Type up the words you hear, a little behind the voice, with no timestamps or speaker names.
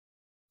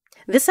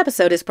This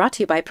episode is brought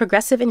to you by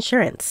Progressive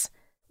Insurance.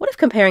 What if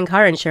comparing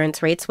car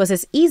insurance rates was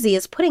as easy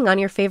as putting on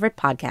your favorite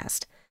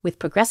podcast? With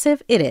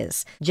Progressive, it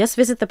is. Just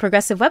visit the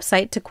Progressive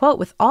website to quote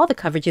with all the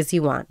coverages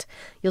you want.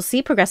 You'll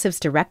see Progressive's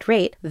direct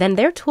rate, then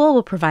their tool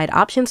will provide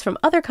options from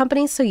other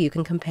companies so you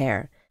can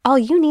compare. All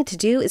you need to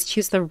do is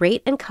choose the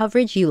rate and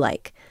coverage you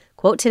like.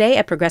 Quote today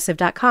at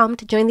Progressive.com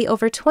to join the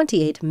over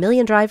 28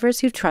 million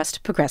drivers who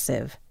trust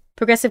Progressive.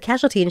 Progressive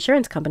Casualty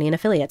Insurance Company and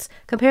Affiliates.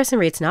 Comparison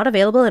rates not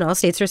available in all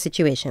states or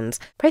situations.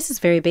 Prices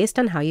vary based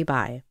on how you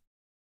buy.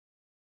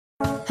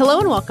 Hello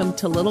and welcome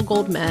to Little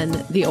Gold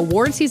Men, the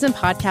award season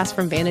podcast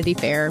from Vanity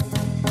Fair.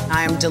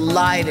 I am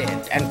delighted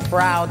and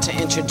proud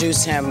to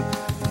introduce him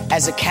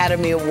as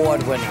Academy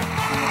Award winner.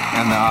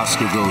 And the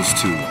Oscar goes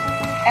to...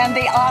 And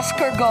the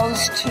Oscar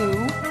goes to...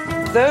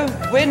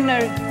 The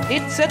winner,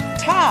 it's a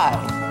tie.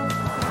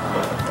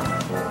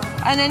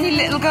 And any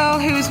little girl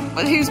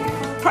who's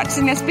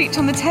practicing their speech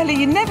on the telly,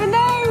 you never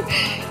know.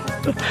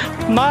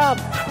 Mom,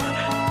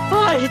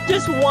 I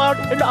just want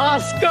an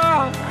Oscar.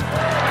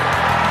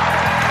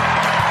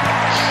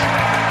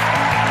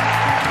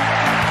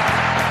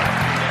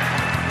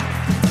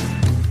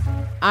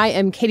 I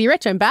am Katie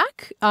Rich. I'm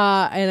back,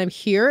 and I'm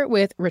here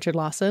with Richard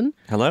Lawson.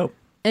 Hello.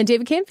 And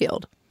David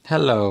Canfield.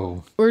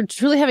 Hello. We're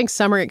truly having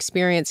summer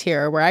experience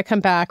here. Where I come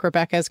back,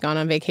 Rebecca's gone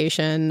on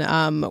vacation.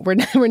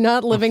 We're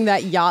not living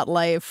that yacht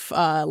life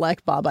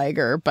like Bob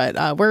Iger,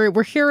 but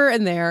we're here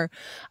and there.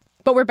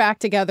 But we're back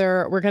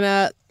together. We're going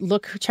to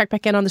check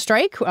back in on the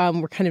strike.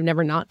 We're kind of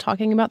never not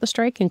talking about the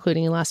strike,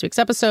 including in last week's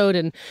episode,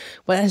 and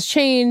what has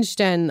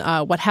changed and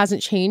what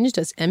hasn't changed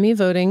as Emmy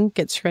voting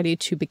gets ready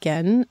to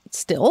begin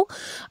still.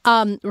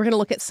 We're going to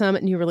look at some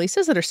new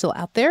releases that are still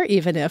out there,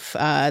 even if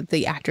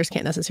the actors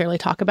can't necessarily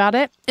talk about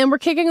it. And we're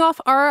kicking off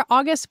our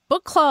August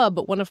book club,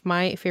 one of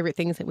my favorite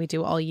things that we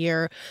do all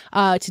year.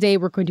 Today,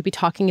 we're going to be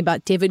talking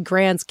about David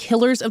Grann's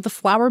Killers of the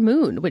Flower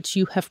Moon, which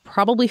you have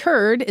probably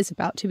heard is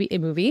about to be a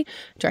movie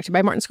directed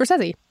by Martin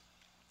Scorsese.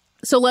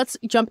 So let's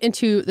jump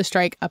into the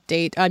strike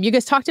update. You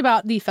guys talked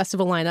about the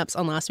festival lineups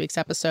on last week's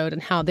episode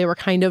and how they were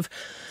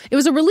it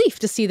was a relief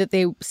to see that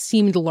they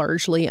seemed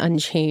largely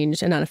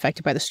unchanged and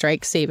unaffected by the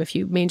strike, save a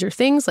few major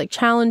things like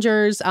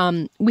challengers.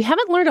 We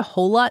haven't learned a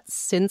whole lot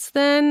since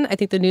then. I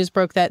think the news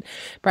broke that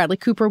Bradley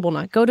Cooper will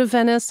not go to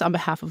Venice on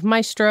behalf of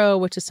Maestro,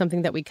 which is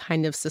something that we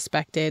kind of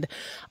suspected.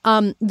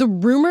 The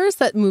rumors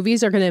that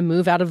movies are going to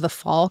move out of the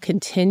fall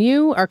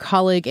continue. Our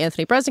colleague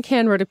Anthony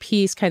Breznican wrote a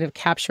piece kind of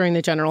capturing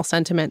the general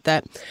sentiment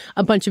that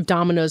a bunch of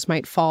dominoes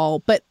might fall.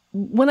 But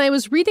when I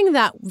was reading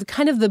that,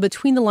 kind of the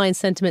between-the-lines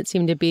sentiment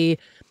seemed to be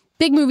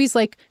big movies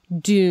like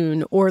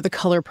Dune or The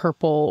Color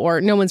Purple,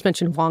 or no one's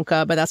mentioned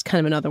Wonka, but that's kind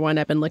of another one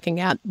I've been looking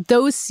at.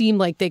 Those seem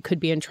like they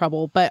could be in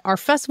trouble. But our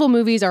festival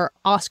movies, our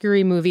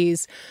Oscar-y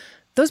movies,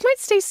 those might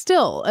stay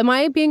still. Am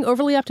I being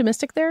overly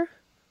optimistic there?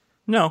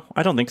 No,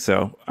 I don't think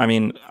so. I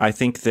mean, I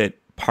think that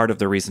part of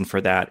the reason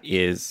for that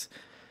is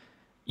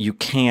you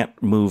can't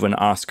move an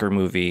Oscar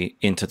movie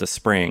into the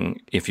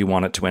spring if you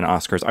want it to win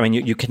Oscars. I mean,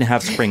 you can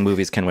have spring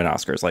movies can win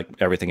Oscars, like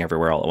Everything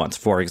Everywhere All at Once,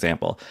 for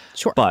example.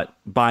 Sure. But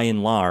by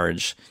and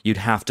large, you'd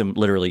have to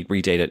literally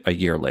redate it a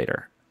year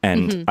later.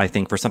 And I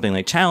think for something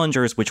like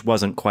Challengers, which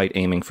wasn't quite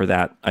aiming for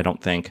that, I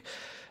don't think,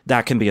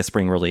 that can be a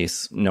spring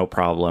release, no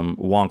problem.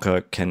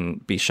 Wonka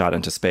can be shot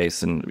into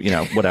space and,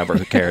 whatever,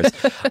 who cares?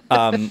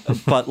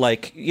 But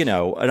like, an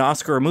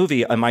Oscar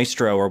movie, a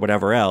Maestro or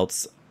whatever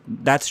else,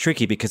 that's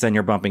tricky because then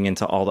you're bumping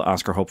into all the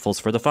Oscar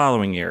hopefuls for the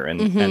following year.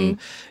 And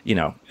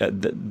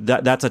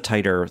that's a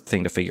tighter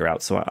thing to figure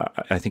out. So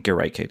I think you're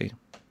right, Katie.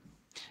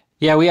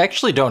 Yeah, we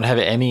actually don't have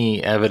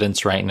any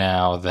evidence right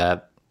now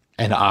that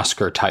an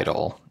Oscar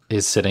title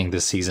is sitting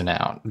this season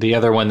out. The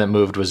other one that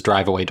moved was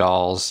Drive Away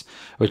Dolls,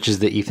 which is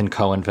the Ethan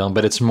Coen film,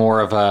 but it's more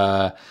of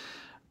a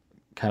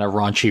kind of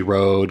raunchy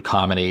road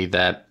comedy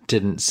that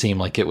didn't seem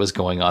like it was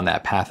going on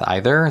that path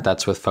either.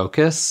 That's with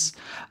Focus.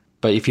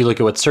 But if you look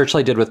at what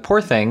Searchlight did with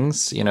Poor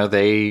Things,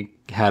 they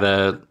had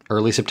a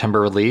early September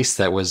release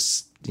that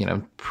was,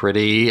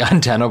 pretty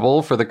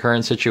untenable for the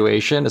current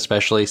situation,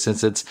 especially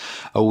since it's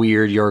a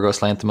weird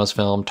Yorgos Lanthimos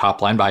film,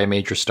 top-lined by a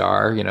major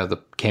star. The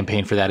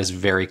campaign for that is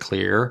very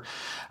clear.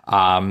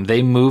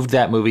 They moved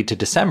that movie to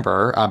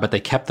December, but they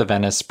kept the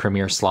Venice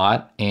premiere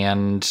slot.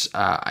 And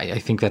I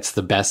think that's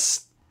the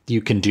best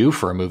you can do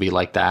for a movie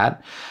like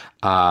that,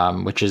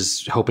 which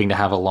is hoping to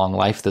have a long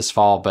life this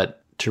fall.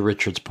 But to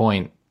Richard's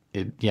point,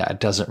 it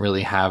doesn't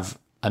really have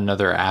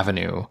another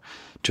avenue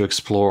to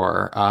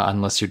explore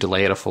unless you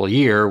delay it a full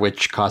year,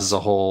 which causes a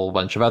whole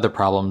bunch of other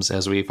problems,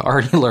 as we've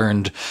already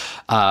learned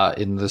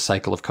in the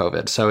cycle of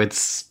COVID. So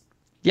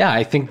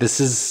I think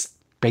this is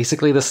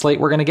basically the slate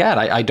we're going to get.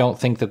 I don't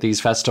think that these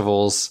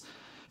festival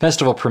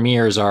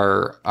premieres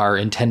are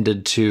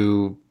intended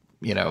to,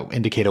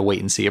 indicate a wait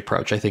and see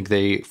approach. I think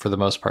they, for the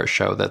most part,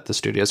 show that the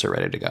studios are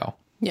ready to go.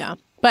 Yeah.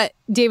 But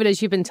David,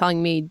 as you've been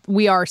telling me,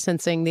 we are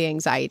sensing the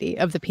anxiety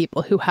of the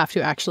people who have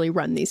to actually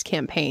run these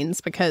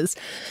campaigns because,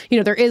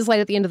 there is light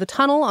at the end of the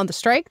tunnel on the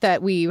strike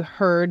that we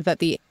heard that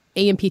the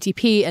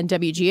AMPTP and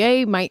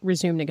WGA might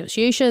resume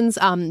negotiations.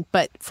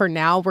 But for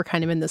now, we're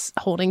kind of in this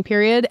holding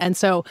period. And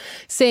so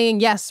saying,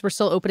 yes, we're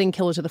still opening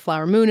Killers of the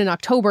Flower Moon in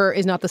October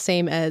is not the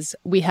same as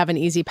we have an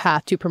easy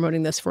path to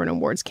promoting this for an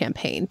awards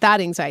campaign.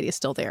 That anxiety is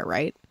still there,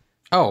 right?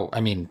 Oh,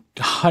 I mean,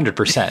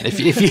 100%. If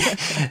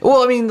you,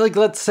 well, I mean, like,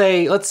 let's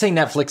say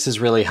Netflix is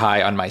really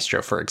high on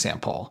Maestro, for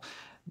example.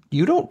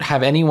 You don't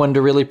have anyone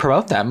to really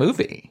promote that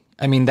movie.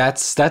 I mean,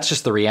 that's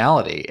just the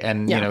reality.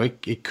 And, you know,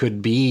 it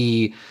could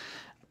be,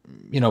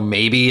 you know,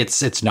 maybe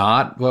it's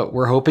not what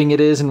we're hoping it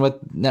is and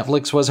what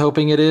Netflix was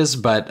hoping it is,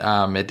 but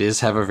it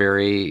does have a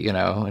very, you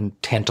know,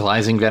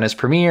 tantalizing Venice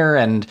premiere.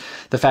 And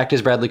the fact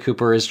is Bradley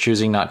Cooper is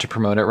choosing not to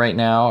promote it right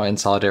now in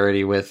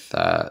solidarity with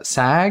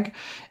SAG.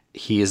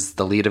 He is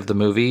the lead of the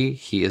movie.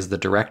 He is the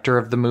director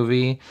of the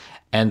movie.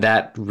 And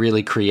that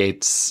really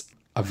creates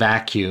a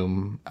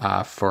vacuum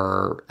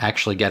for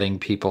actually getting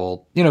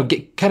people, you know,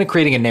 kind of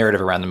creating a narrative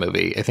around the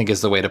movie, I think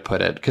is the way to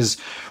put it. Because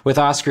with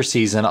Oscar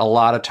season, a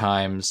lot of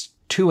times,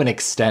 to an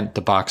extent,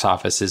 the box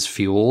office is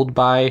fueled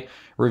by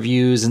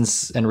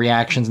reviews and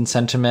reactions and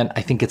sentiment.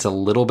 I think it's a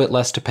little bit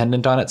less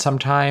dependent on it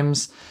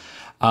sometimes.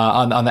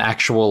 On the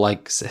actual,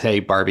 like, say,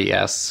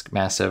 Barbie-esque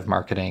massive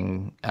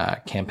marketing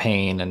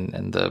campaign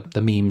and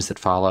the memes that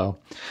follow.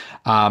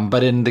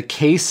 But in the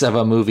case of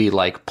a movie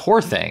like Poor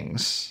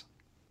Things,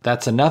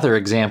 that's another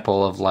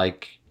example of,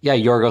 like, yeah,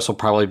 Yorgos will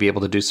probably be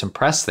able to do some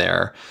press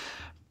there.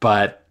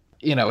 But,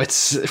 you know,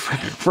 it's,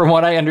 from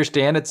what I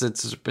understand,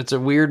 it's a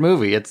weird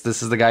movie.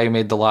 This is the guy who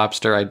made The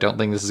Lobster. I don't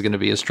think this is going to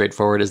be as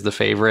straightforward as The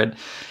Favorite.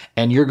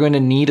 And you're going to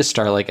need a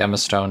star like Emma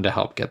Stone to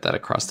help get that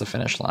across the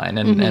finish line.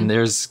 And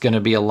there's going to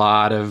be a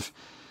lot of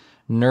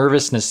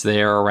nervousness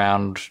there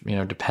around, you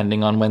know,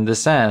 depending on when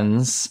this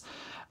ends,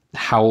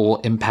 how it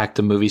will impact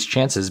the movie's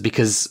chances.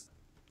 Because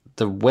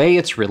the way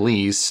it's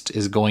released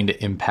is going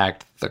to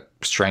impact the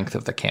strength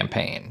of the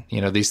campaign. You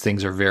know, these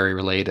things are very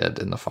related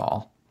in the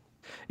fall.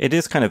 It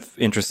is kind of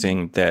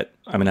interesting that,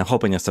 I mean, I'm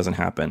hoping this doesn't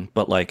happen,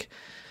 but like,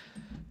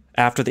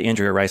 after the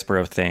Andrea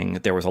Riseborough thing,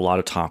 there was a lot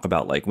of talk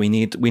about, like, we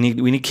need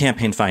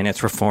campaign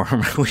finance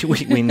reform.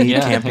 we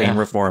need campaign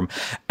reform.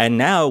 And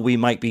now we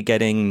might be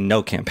getting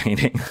no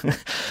campaigning,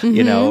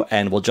 you know,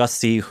 and we'll just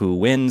see who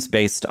wins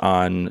based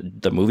on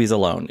the movies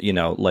alone. You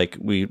know, like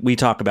we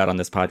talk about on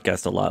this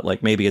podcast a lot,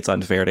 like, maybe it's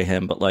unfair to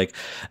him, but like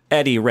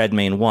Eddie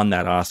Redmayne won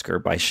that Oscar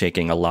by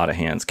shaking a lot of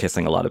hands,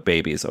 kissing a lot of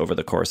babies over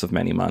the course of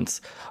many months.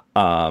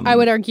 I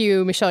would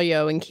argue Michelle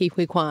Yeoh and Ke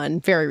Huy Quan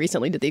very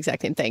recently did the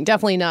exact same thing.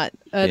 Definitely not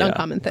an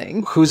uncommon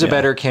thing. Who's a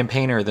better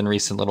campaigner than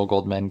recent Little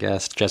Gold Men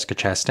guest Jessica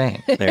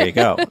Chastain? There you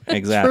go.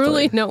 Exactly.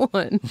 Truly no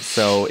one.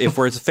 So if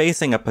we're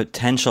facing a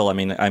potential, I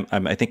mean,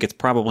 I think it's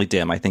probably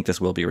dim. I think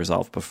this will be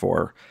resolved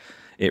before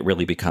it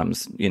really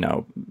becomes, you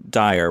know,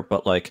 dire.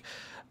 But like,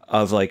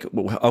 of like,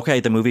 okay,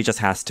 the movie just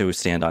has to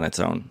stand on its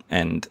own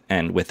and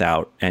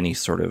without any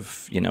sort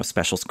of, you know,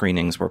 special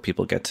screenings where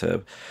people get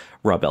to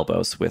rub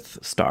elbows with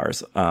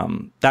stars.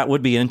 That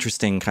would be an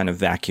interesting kind of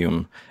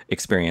vacuum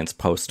experience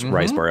post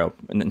Riseborough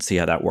and see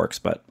how that works,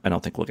 but I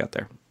don't think we'll get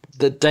there.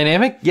 The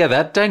dynamic,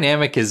 that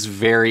dynamic is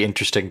very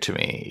interesting to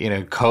me. You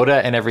know,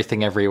 Coda and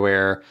Everything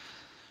Everywhere,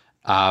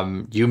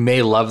 you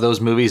may love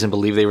those movies and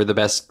believe they were the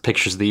best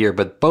pictures of the year,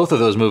 but both of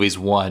those movies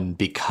won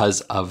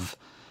because of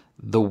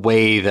the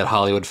way that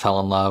Hollywood fell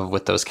in love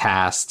with those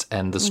casts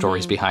and the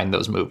stories behind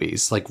those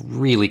movies, like,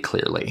 really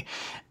clearly.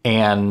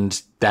 And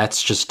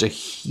that's just a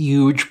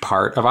huge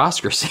part of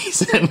Oscar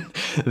season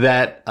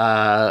that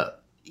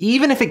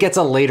even if it gets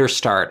a later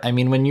start, I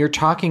mean, when you're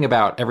talking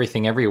about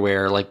Everything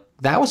Everywhere, like,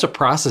 that was a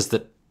process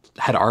that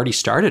had already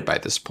started by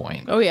this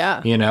point. Oh,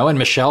 yeah. You know, and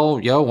Michelle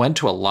Yeoh went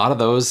to a lot of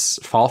those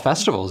fall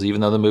festivals,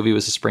 even though the movie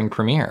was a spring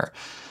premiere.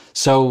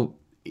 So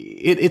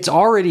it's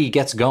already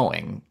gets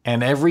going.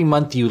 And every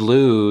month you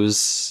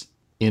lose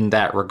in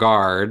that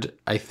regard,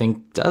 I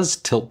think does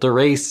tilt the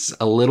race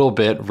a little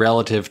bit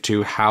relative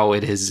to how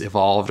it has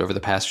evolved over the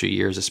past few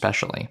years,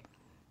 especially.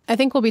 I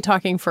think we'll be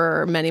talking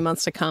for many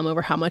months to come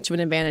over how much of an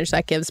advantage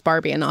that gives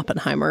Barbie and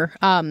Oppenheimer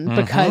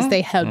because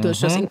they had those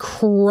just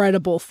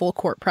incredible full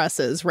court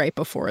presses right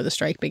before the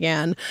strike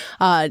began.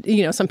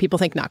 You know, some people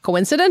think not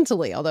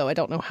coincidentally, although I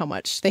don't know how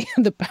much they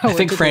had the power. I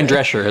think Fran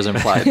Drescher has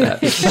implied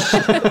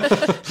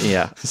that.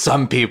 Yeah.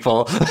 Some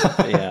people.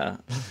 Yeah.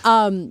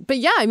 But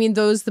yeah, I mean,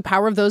 the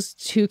power of those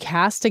two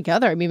casts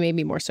together, I mean,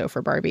 maybe more so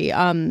for Barbie.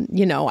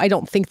 You know, I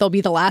don't think they'll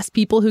be the last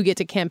people who get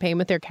to campaign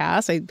with their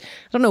cast. I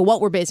don't know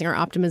what we're basing our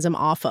optimism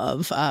off of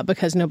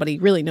because nobody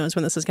really knows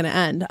when this is going to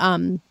end.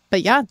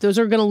 But yeah, those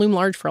are going to loom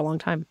large for a long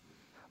time.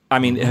 I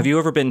mean, have you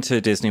ever been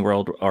to Disney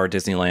World or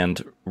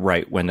Disneyland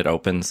right when it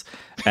opens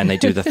and they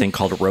do the thing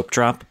called a rope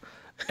drop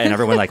and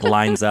everyone like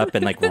lines up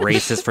and like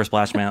races for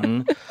Splash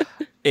Mountain?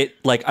 It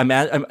like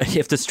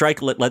if the strike,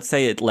 let's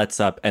say it lets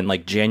up and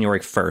like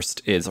January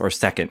 1st is or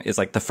 2nd is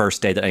like the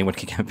first day that anyone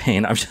can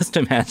campaign. I'm just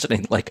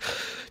imagining like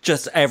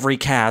just every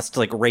cast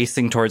like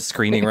racing towards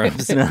screening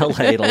rooms in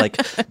LA to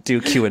like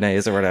do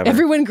Q&As or whatever.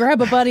 Everyone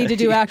grab a buddy to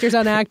do actors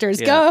on actors.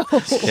 Yeah.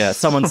 Go. Yeah.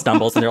 Someone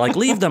stumbles and they're like,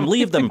 leave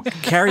them.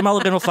 Carrie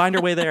Mulligan will find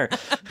her way there.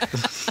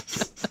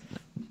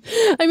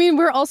 I mean,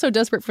 we're also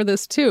desperate for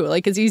this too.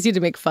 Like, it's easy to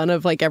make fun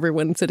of like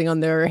everyone sitting on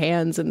their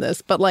hands in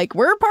this, but like,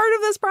 we're part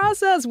of this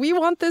process. We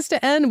want this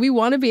to end. We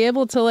want to be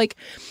able to like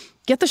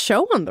get the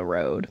show on the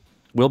road.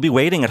 We'll be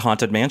waiting at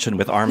Haunted Mansion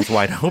with arms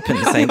wide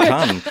open saying,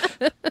 come,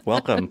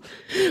 welcome.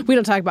 We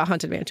don't talk about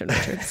Haunted Mansion,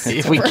 Richard.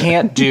 If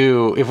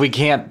we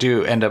can't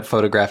end up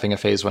photographing a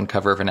Phase 1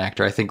 cover of an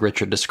actor, I think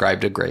Richard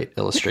described a great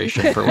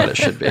illustration for what it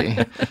should be.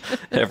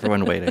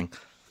 Everyone waiting.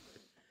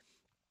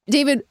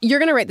 David, you're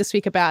going to write this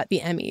week about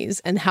the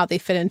Emmys and how they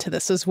fit into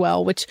this as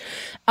well, which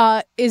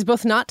is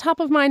both not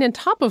top of mind and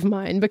top of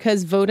mind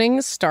because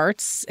voting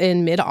starts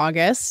in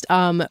mid-August.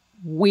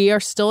 We are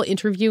still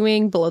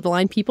interviewing below the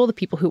line people, the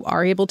people who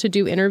are able to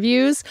do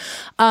interviews.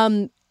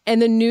 And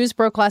the news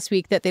broke last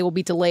week that they will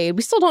be delayed.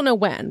 We still don't know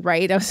when,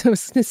 right? I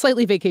was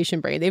slightly vacation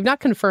brain. They've not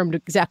confirmed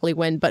exactly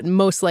when, but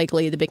most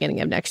likely the beginning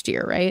of next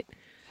year, right?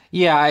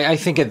 Yeah, I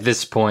think at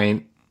this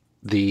point,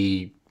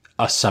 the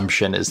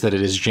assumption is that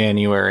it is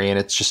January, and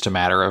it's just a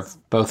matter of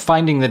both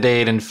finding the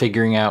date and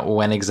figuring out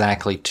when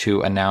exactly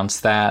to announce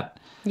that.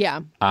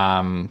 Yeah.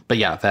 But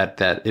yeah, that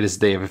it is,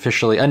 they have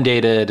officially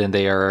undated and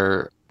they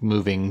are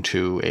moving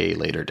to a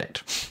later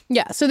date.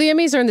 Yeah. So the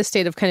Emmys are in the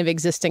state of kind of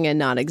existing and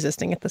not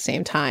existing at the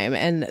same time.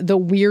 And the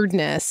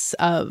weirdness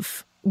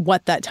of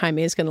what that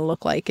timing is going to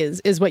look like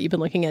is what you've been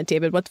looking at,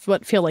 David. What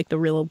feel like the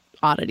real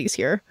oddities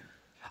here?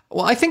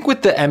 Well, I think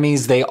with the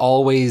Emmys, they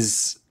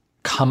always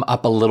come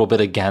up a little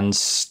bit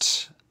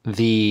against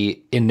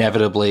the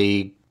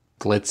inevitably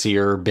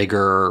glitzier,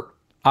 bigger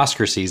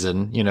Oscar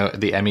season. You know,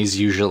 the Emmys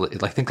usually,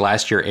 I think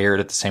last year aired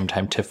at the same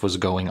time TIFF was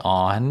going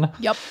on.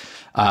 Yep.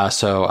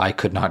 So I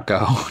could not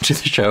go to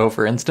the show,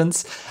 for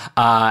instance.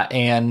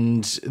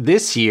 And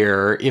this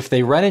year, if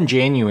they run in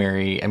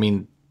January, I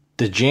mean,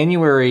 the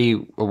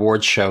January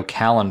awards show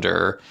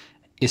calendar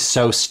is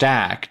so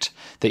stacked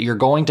that you're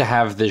going to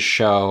have this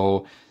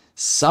show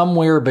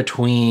somewhere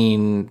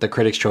between the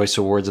Critics' Choice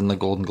Awards and the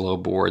Golden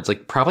Globe Awards,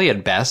 like probably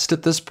at best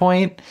at this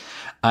point.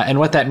 And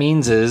what that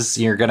means is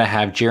you're going to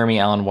have Jeremy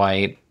Allen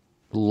White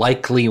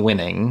likely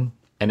winning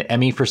an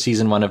Emmy for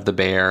season 1 of The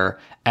Bear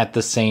at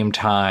the same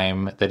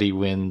time that he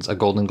wins a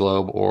Golden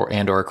Globe or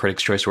a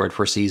Critics' Choice Award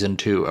for season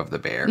 2 of The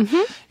Bear.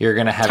 Mm-hmm. You're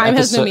going to have time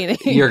has no meaning.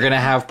 You're going to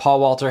have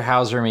Paul Walter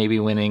Hauser maybe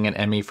winning an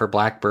Emmy for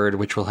Blackbird,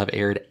 which will have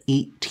aired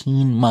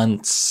 18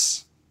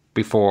 months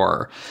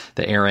before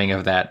the airing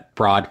of that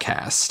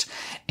broadcast.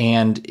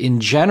 And in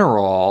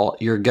general,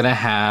 you're going to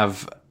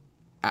have,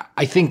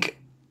 I think,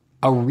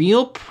 a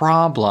real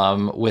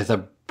problem with a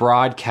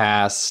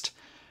broadcast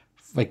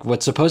like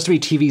what's supposed to be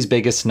TV's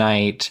biggest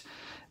night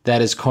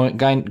that is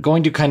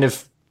going to kind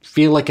of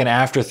feel like an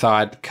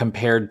afterthought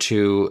compared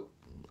to,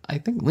 I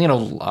think,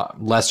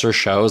 lesser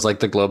shows like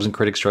the Globes and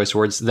Critics' Choice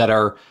Awards that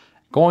are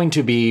going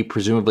to be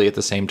presumably at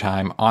the same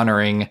time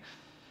honoring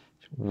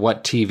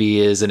what TV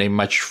is in a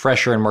much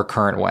fresher and more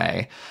current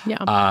way. Yeah.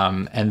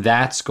 And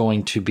that's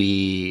going to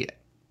be,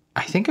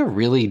 I think, a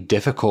really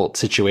difficult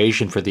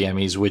situation for the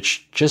Emmys,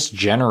 which just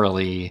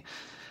generally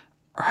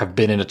have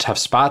been in a tough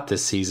spot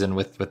this season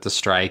with the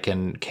strike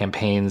and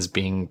campaigns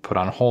being put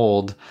on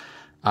hold.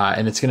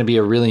 And it's going to be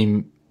a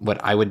really,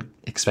 what I would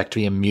expect to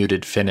be a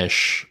muted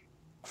finish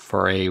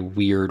for a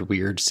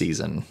weird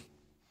season.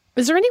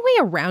 Is there any way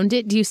around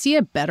it? Do you see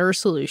a better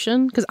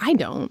solution? Because I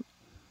don't.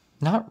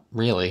 Not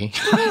really.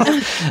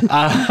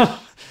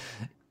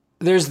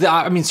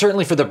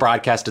 Certainly for the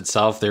broadcast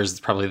itself, there's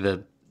probably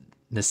the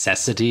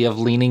necessity of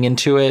leaning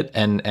into it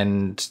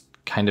and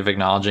kind of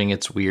acknowledging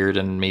it's weird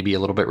and maybe a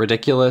little bit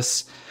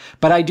ridiculous.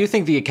 But I do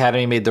think the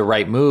Academy made the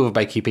right move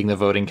by keeping the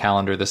voting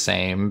calendar the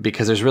same,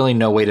 because there's really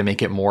no way to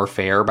make it more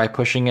fair by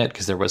pushing it,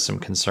 because there was some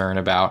concern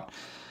about,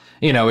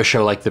 a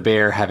show like The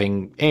Bear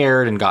having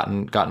aired and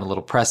gotten a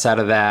little press out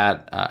of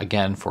that,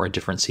 again, for a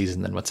different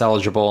season than what's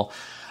eligible.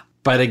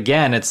 But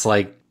again, it's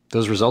like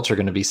those results are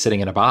going to be sitting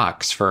in a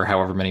box for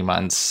however many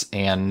months.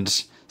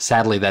 And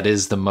sadly, that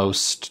is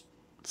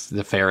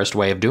the fairest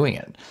way of doing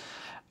it.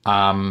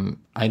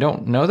 I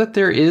don't know that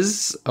there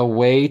is a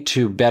way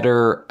to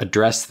better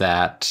address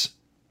that.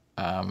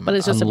 But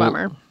it's just a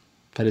bummer.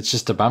 But it's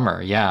just a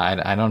bummer.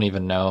 Yeah, I don't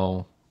even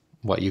know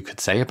what you could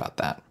say about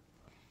that.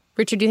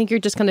 Richard, do you think you're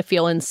just going to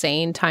feel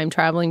insane time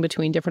traveling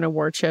between different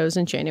award shows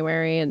in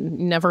January and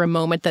never a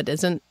moment that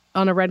isn't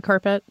on a red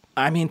carpet?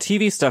 I mean,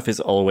 TV stuff is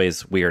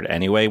always weird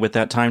anyway with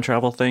that time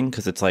travel thing,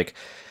 because it's like,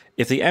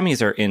 if the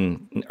Emmys are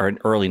in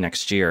early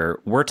next year,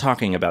 we're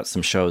talking about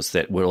some shows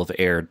that will have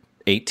aired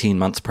 18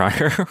 months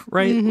prior,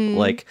 right? Mm-hmm.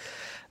 Like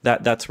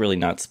that's really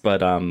nuts.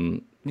 But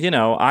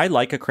I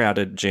like a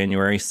crowded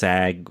January.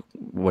 SAG,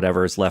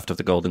 whatever is left of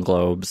the Golden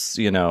Globes,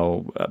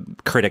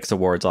 Critics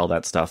Awards, all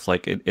that stuff.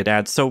 Like it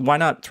adds. So why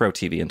not throw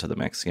TV into the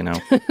mix?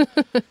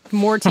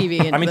 More TV.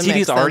 Into I mean, the TV's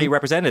mix already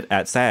represented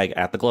at SAG,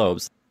 at the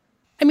Globes.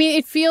 I mean,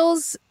 it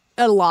feels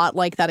a lot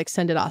like that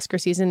extended Oscar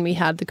season we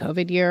had the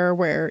COVID year,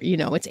 where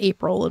it's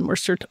April and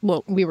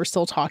we were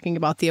still talking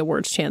about the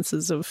awards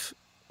chances of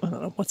I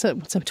don't know, what's a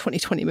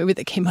 2020 movie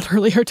that came out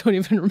earlier? I don't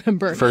even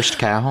remember. First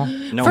Cow?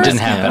 No, it didn't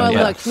happen.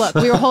 Well,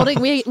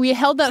 look, we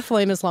held that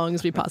flame as long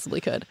as we possibly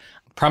could.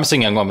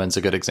 Promising Young Woman's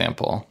a good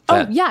example.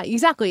 Oh, yeah,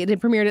 exactly. It had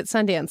premiered at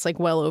Sundance like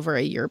well over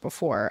a year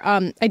before.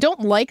 I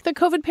don't like the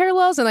COVID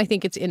parallels, and I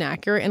think it's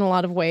inaccurate in a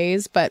lot of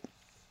ways. But,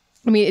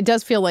 I mean, it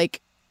does feel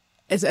like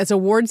as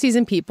award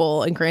season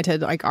people, and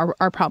granted, like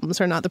our problems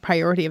are not the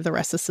priority of the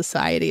rest of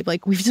society.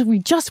 Like we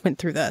just went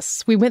through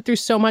this. We went through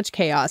so much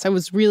chaos.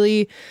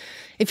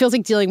 It feels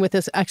like dealing with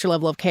this extra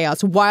level of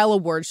chaos while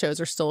award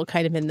shows are still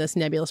kind of in this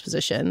nebulous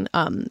position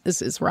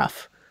is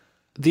rough.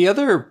 The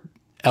other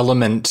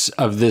element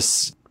of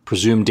this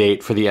presumed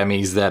date for the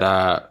Emmys that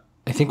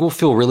I think will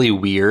feel really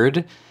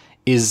weird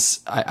is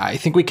I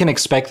think we can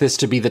expect this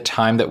to be the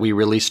time that we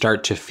really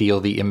start to feel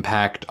the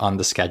impact on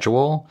the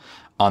schedule,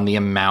 on the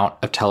amount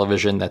of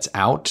television that's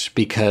out,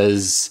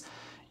 because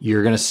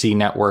you're going to see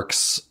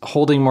networks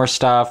holding more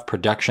stuff.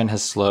 Production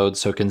has slowed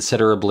so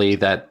considerably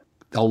that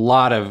a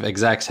lot of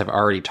execs have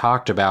already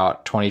talked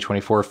about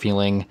 2024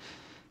 feeling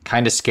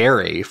kind of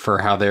scary for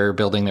how they're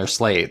building their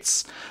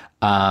slates.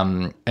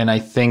 And I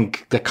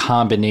think the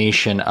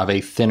combination of a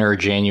thinner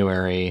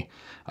January,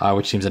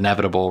 which seems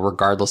inevitable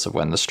regardless of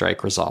when the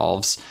strike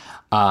resolves,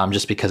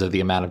 just because of the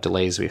amount of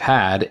delays we've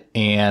had,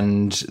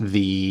 and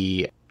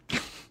the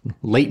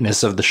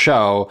lateness of the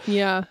show,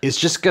 is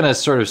just going to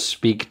sort of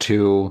speak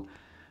to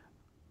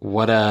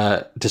what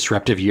a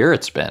disruptive year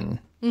it's been.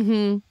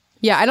 Mm-hmm.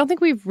 Yeah, I don't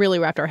think we've really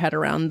wrapped our head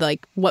around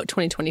like what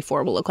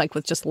 2024 will look like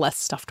with just less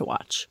stuff to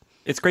watch.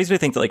 It's crazy to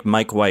think that like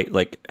Mike White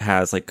like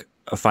has like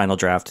a final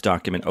draft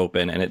document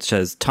open and it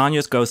says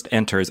Tanya's ghost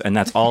enters, and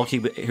that's all he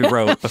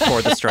wrote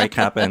before the strike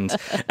happened,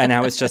 and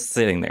now it's just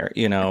sitting there.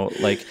 You know,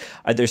 like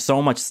there's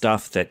so much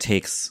stuff that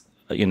takes.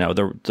 You know,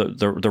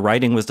 the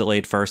writing was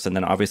delayed first, and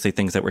then obviously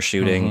things that we're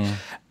shooting.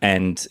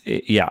 And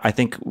I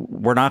think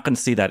we're not going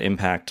to see that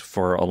impact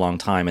for a long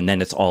time. And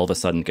then it's all of a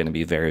sudden going to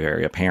be very,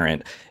 very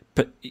apparent.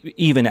 But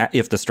even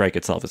if the strike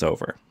itself is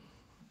over.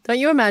 Don't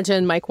you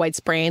imagine Mike White's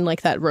brain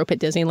like that rope at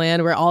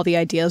Disneyland where all the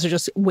ideas are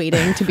just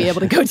waiting to be able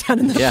to go down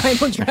in the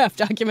final draft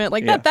document?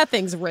 Like that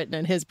thing's written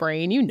in his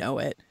brain. You know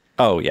it.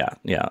 Oh, yeah.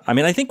 I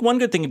mean, I think one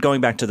good thing going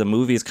back to the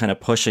movies kind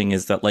of pushing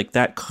is that like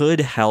that could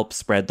help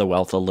spread the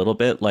wealth a little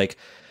bit. Like,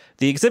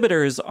 the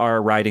exhibitors are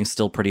riding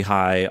still pretty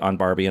high on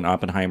Barbie and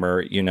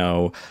Oppenheimer. You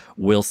know,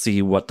 we'll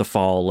see what the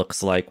fall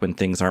looks like when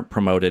things aren't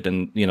promoted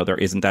and, you know, there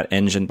isn't that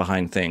engine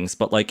behind things.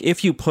 But like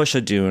if you push a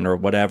Dune or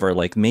whatever,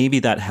 like maybe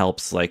that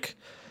helps like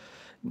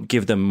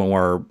give them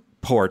more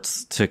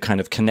ports to kind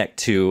of connect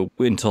to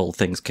until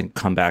things can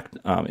come back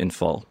in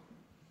full.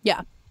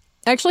 Yeah.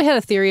 I actually had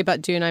a theory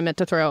about Dune I meant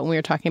to throw out when we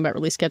were talking about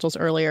release schedules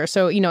earlier.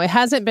 So, you know, it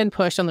hasn't been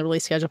pushed on the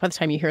release schedule. By the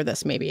time you hear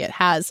this, maybe it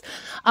has.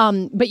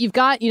 But you've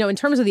got, you know, in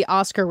terms of the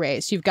Oscar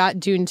race, you've got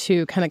Dune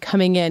 2 kind of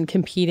coming in,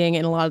 competing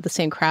in a lot of the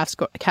same crafts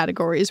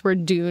categories where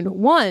Dune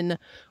 1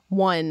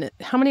 won.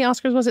 How many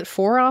Oscars was it?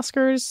 4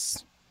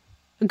 Oscars?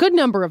 A good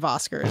number of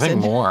Oscars. I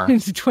think more. In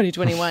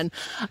 2021.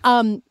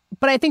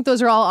 But I think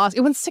those are all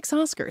it won 6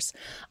 Oscars.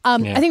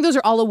 I think those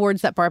are all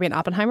awards that Barbie and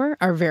Oppenheimer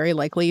are very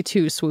likely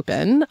to swoop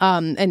in.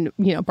 And,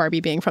 you know, Barbie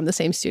being from the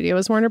same studio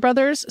as Warner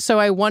Brothers. So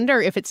I wonder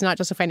if it's not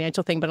just a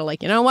financial thing, but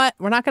like, you know what?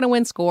 We're not going to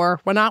win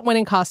score. We're not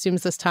winning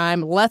costumes this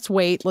time. Let's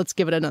wait. Let's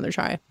give it another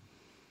try.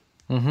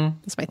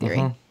 That's my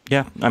theory.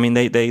 Yeah. I mean,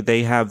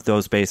 they have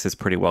those bases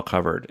pretty well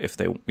covered if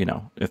they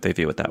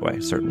view it that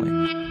way,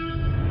 certainly.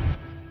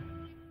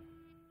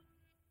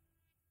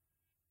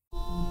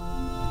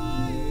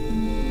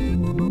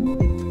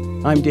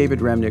 I'm David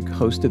Remnick,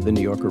 host of the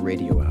New Yorker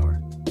Radio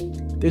Hour.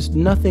 There's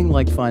nothing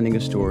like finding a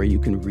story you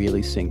can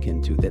really sink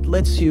into that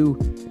lets you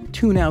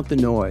tune out the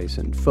noise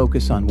and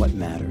focus on what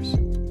matters.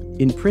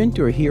 In print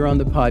or here on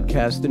the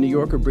podcast, the New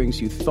Yorker brings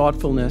you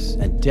thoughtfulness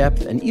and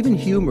depth and even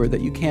humor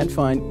that you can't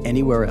find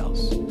anywhere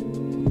else.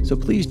 So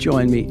please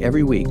join me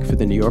every week for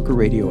the New Yorker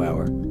Radio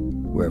Hour,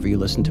 wherever you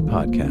listen to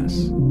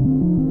podcasts.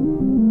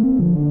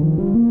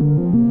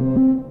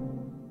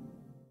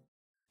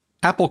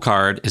 Apple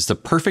Card is the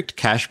perfect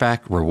cashback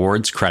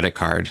rewards credit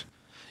card.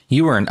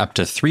 You earn up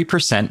to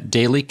 3%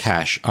 daily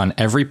cash on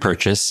every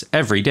purchase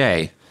every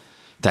day.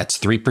 That's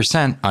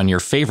 3% on your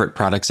favorite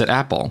products at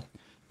Apple,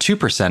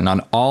 2% on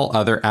all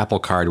other Apple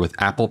Card with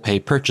Apple Pay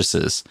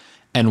purchases,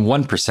 and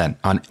 1%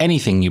 on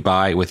anything you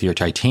buy with your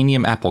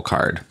titanium Apple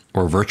Card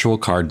or virtual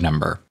card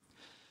number.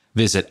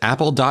 Visit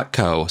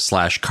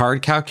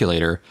apple.co/card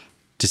calculator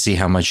to see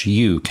how much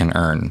you can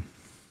earn.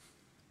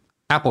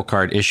 Apple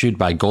Card issued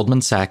by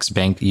Goldman Sachs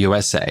Bank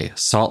USA,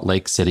 Salt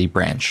Lake City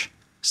branch.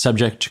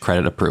 Subject to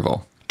credit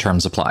approval.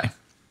 Terms apply.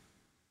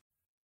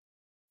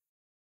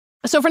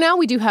 So for now,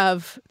 we do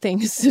have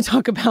things to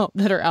talk about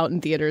that are out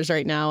in theaters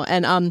right now.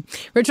 And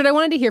Richard, I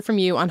wanted to hear from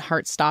you on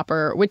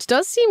Heartstopper, which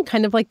does seem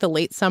kind of like the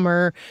late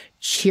summer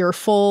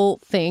cheerful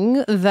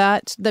thing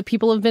that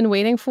people have been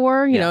waiting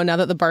for. You know, now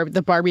that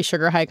the Barbie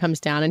sugar high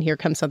comes down and here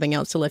comes something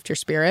else to lift your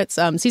spirits.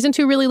 Season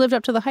 2 really lived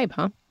up to the hype,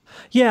 huh?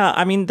 Yeah,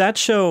 I mean, that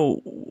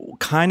show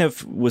kind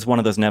of was one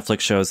of those Netflix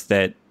shows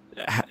that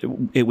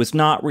it was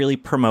not really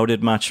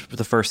promoted much for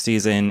the first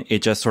season.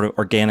 It just sort of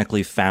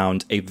organically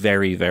found a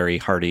very, very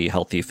hearty,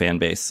 healthy fan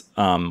base,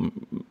 on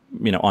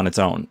its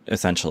own,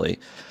 essentially.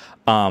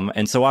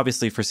 And so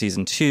obviously for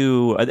season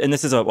 2, and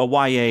this is a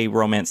YA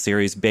romance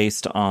series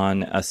based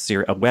on a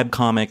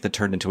webcomic that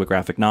turned into a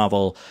graphic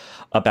novel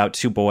about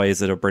 2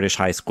 boys at a British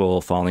high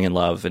school falling in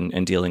love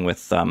and dealing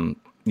with,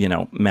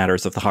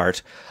 matters of the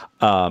heart.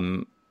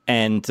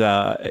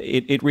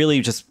 It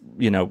really just,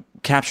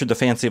 captured the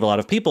fancy of a lot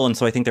of people. And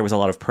so I think there was a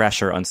lot of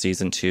pressure on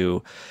season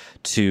 2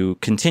 to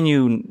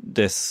continue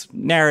this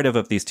narrative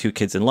of these 2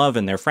 kids in love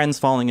and their friends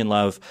falling in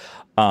love,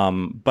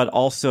 but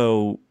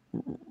also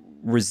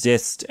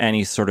resist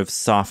any sort of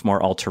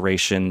sophomore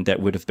alteration that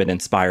would have been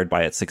inspired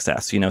by its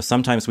success.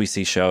 Sometimes we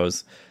see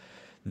shows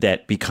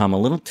that become a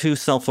little too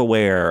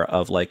self-aware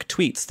of like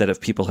tweets that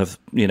people have,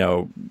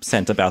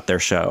 sent about their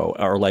show,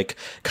 or like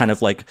kind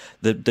of like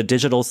the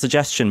digital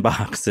suggestion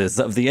boxes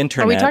of the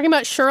internet. Are we talking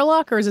about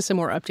Sherlock, or is this a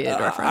more updated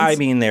reference? I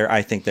mean,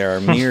 I think there are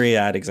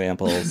myriad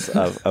examples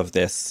of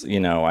this. I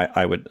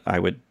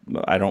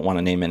don't want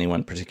to name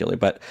anyone particularly,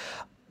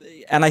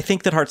 and I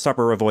think that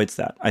Heartstopper avoids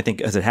that. I think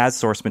as it has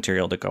source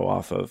material to go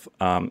off of,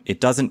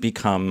 it doesn't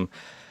become.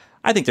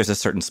 I think there's a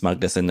certain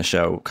smugness in the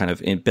show kind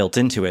of built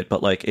into it,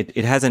 but like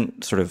it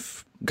hasn't sort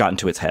of gotten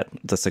to its head,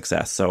 the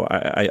success. So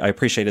I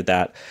appreciated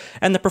that.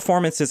 And the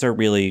performances are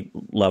really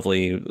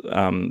lovely.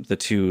 The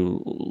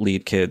 2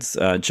 lead kids,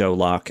 Joe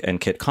Locke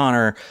and Kit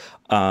Connor,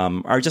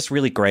 are just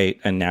really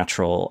great and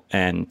natural.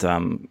 And,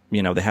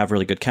 they have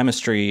really good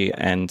chemistry.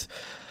 And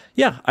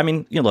yeah, I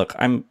mean, look,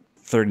 I'm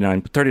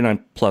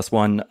 39 plus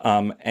 1.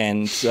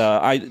 And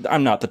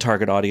I'm not the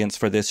target audience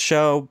for this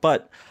show,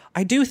 but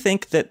I do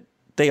think that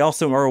they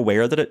also are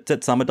aware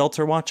that some adults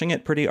are watching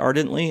it pretty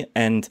ardently,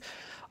 and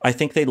I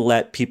think they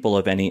let people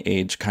of any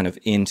age kind of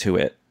into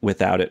it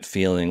without it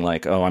feeling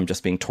like, oh, I'm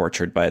just being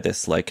tortured by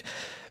this like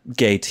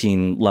gay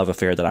teen love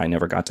affair that I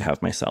never got to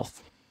have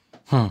myself.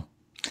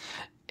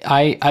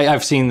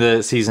 I've seen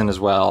the season as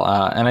well,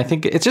 and I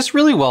think it's just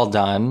really well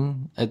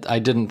done. I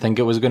didn't think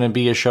it was going to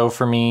be a show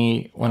for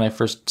me when I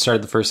first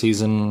started the first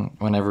season,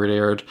 whenever it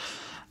aired.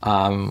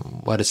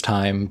 What is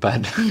time?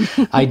 But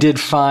I did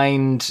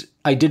find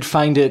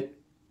it.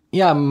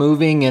 Yeah,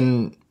 moving,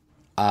 and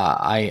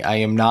I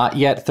am not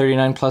yet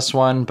 39 plus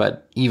 1,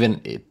 but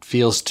even it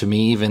feels to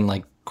me even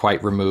like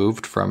quite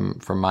removed from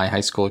my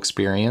high school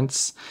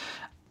experience,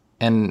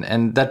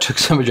 and that took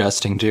some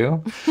adjusting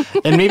to,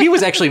 and maybe it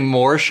was actually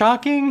more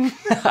shocking.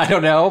 I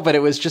don't know, but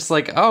it was just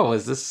like, oh,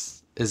 is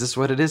this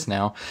what it is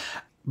now?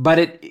 But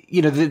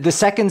it, the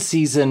second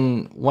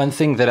season, one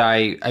thing that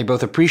I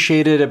both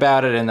appreciated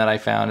about it and that I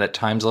found at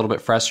times a little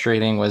bit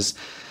frustrating was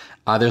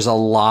there's a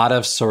lot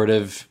of sort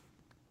of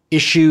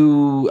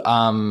issue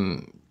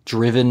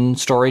driven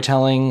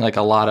storytelling, like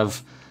a lot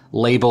of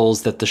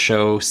labels that the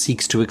show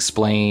seeks to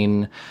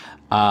explain,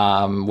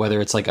 whether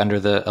it's like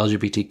under the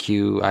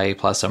LGBTQIA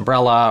plus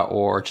umbrella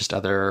or just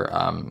other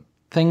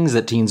things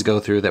that teens go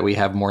through that we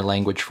have more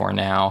language for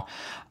now.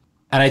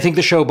 And I think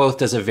the show both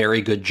does a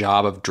very good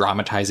job of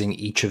dramatizing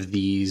each of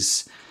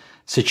these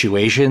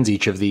situations,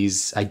 each of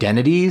these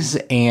identities,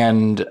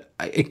 and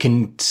it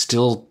can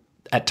still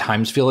at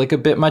times feel like a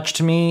bit much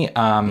to me.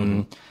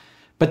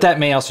 But that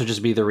may also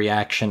just be the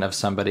reaction of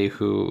somebody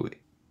who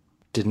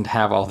didn't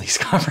have all these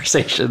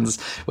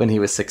conversations when he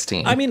was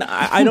 16. I mean,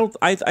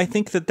 I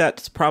think that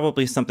that's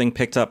probably something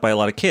picked up by a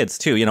lot of kids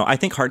too. I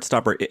think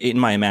Heartstopper, in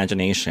my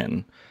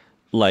imagination,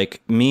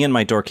 like me and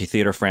my dorky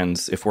theater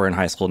friends, if we're in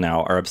high school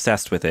now, are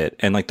obsessed with it.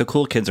 And like the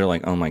cool kids are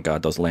like, oh my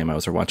God, those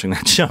lamos are watching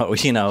that show,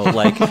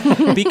 like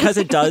because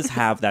it does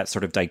have that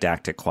sort of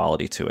didactic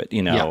quality to it,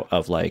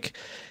 of like,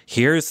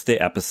 here's the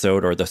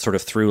episode or the sort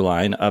of through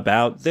line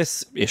about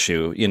this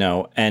issue,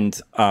 and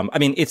I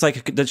mean, it's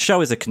like the show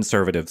is a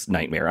conservative's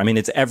nightmare. I mean,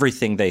 it's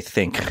everything they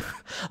think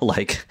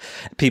like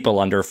people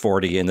under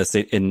 40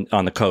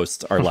 on the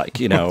coast are like,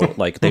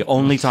 like they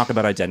only talk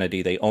about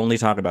identity. They only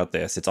talk about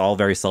this. It's all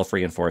very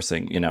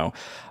self-reinforcing,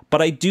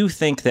 But I do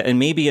think that, and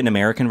maybe an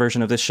American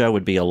version of this show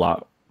would be a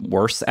lot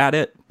worse at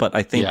it, but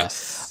I think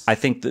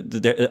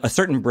that a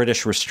certain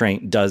British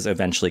restraint does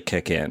eventually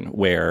kick in,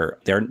 where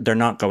they're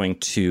not going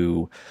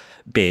too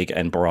big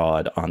and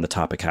broad on the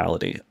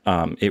topicality.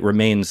 It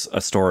remains a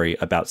story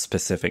about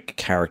specific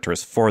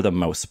characters for the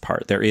most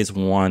part. There is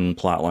one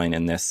plotline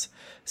in this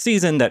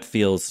season that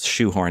feels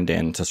shoehorned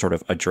in to sort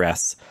of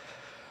address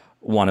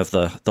one of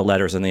the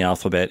letters in the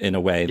alphabet in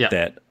a way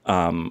that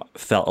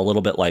felt a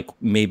little bit like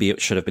maybe it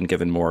should have been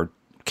given more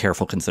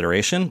careful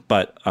consideration,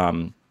 but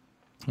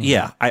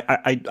yeah,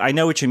 I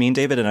know what you mean,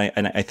 David,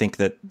 and I think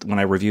that when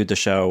I reviewed the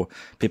show,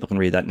 people can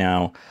read that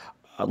now.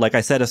 Like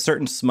I said, a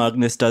certain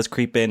smugness does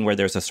creep in where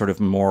there's a sort of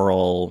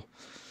moral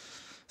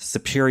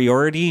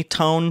superiority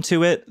tone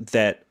to it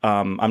that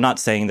I'm not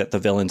saying that the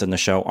villains in the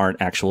show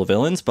aren't actual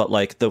villains, but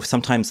like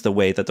sometimes the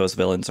way that those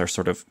villains are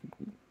sort of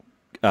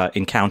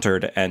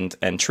encountered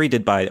and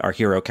treated by our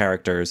hero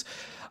characters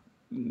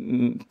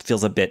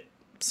feels a bit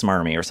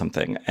smarmy or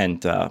something,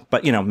 and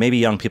but maybe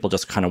young people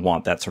just kind of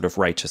want that sort of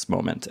righteous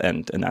moment,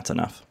 and that's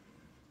enough.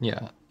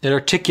 Yeah. It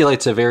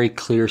articulates a very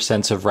clear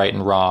sense of right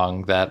and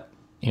wrong that,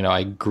 I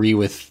agree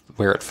with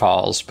where it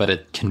falls, but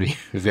it can be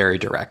very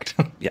direct.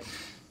 Yeah.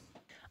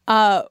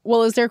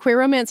 Well, is there queer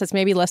romance that's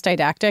maybe less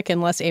didactic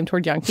and less aimed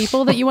toward young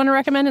people that you want to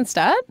recommend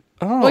instead?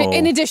 Oh. Wait,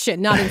 in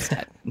addition, not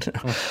instead.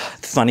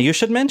 Funny you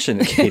should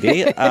mention it,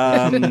 Katie.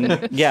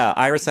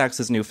 Ira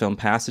Sachs's new film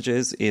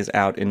Passages is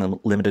out in a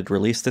limited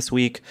release this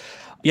week.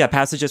 Yeah,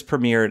 Passages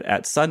premiered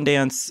at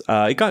Sundance.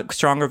 It got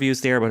strong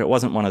reviews there, but it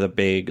wasn't one of the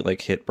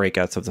big hit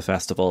breakouts of the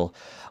festival.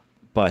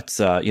 But,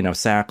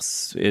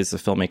 Sachs is a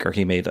filmmaker.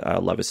 He made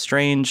Love is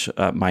Strange,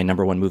 my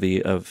number one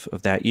movie of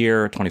that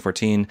year,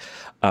 2014.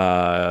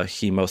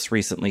 He most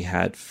recently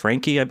had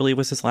Frankie, I believe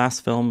was his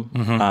last film.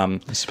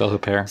 Mm-hmm. Isabelle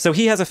Huppert. So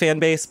he has a fan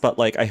base, but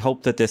I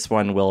hope that this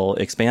one will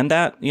expand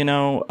that,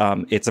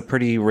 It's a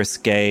pretty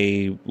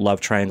risque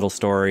love triangle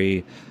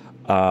story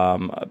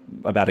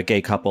about a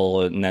gay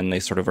couple, and then they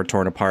sort of are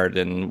torn apart,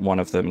 and one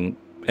of them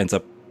ends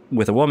up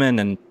with a woman,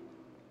 and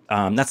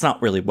that's not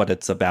really what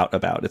it's about.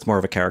 It's more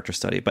of a character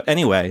study. But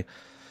anyway,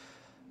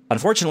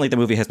 unfortunately, the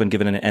movie has been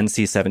given an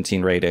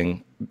NC-17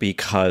 rating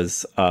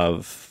because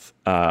of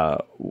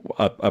a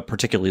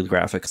particularly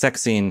graphic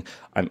sex scene.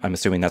 I'm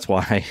assuming that's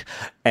why.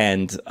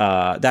 And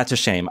that's a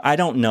shame. I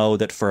don't know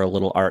that for a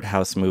little art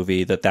house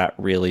movie that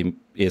really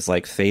is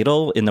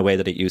fatal in the way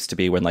that it used to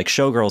be when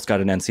Showgirls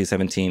got an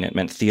NC-17. It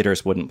meant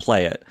theaters wouldn't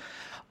play it.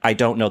 I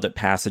don't know that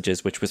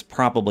Passages, which was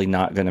probably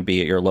not going to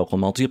be at your local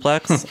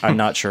multiplex, I'm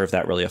not sure if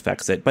that really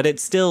affects it. But it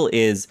still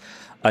is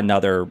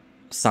another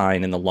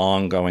sign in the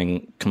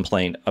long-going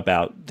complaint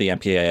about the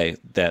MPAA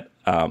that,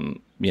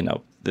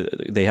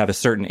 they have a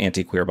certain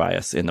anti-queer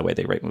bias in the way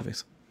they rate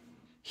movies.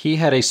 He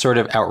had a sort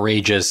of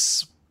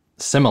outrageous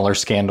similar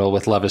scandal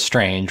with Love is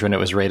Strange when it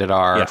was rated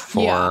R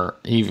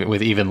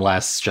with even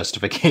less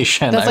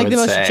justification. That's the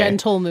most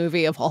gentle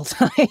movie of all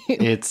time.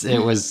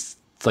 It was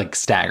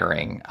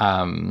staggering.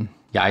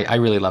 I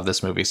really love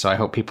this movie, so I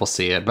hope people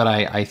see it. But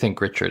I think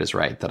Richard is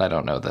right that I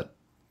don't know that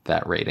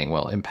rating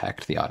will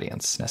impact the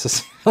audience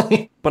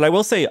necessarily. But I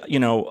will say,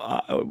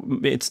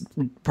 it's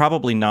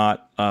probably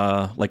not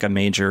a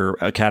major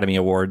Academy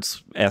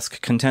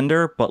Awards-esque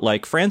contender,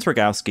 but Franz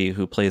Rogowski,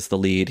 who plays the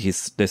lead,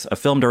 he's a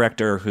film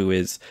director who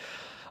is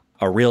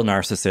a real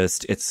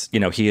narcissist.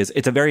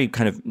 It's a very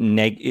kind of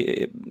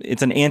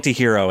it's an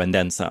anti-hero and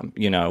then some,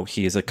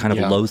 he is a kind of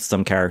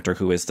loathsome character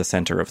who is the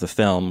center of the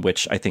film,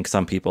 which I think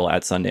some people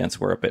at Sundance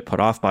were a bit put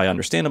off by,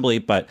 understandably,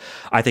 but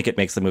I think it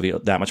makes the movie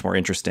that much more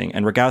interesting.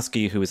 And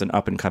Rogowski, who is an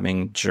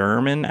up-and-coming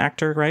German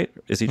actor, right?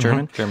 Is he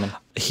German? Mm-hmm. German.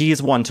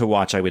 He's one to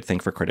watch, I would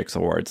think, for Critics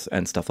Awards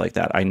and stuff like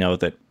that. I know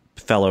that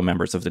fellow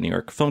members of the New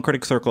York Film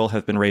Critics Circle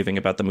have been raving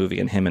about the movie,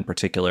 and him in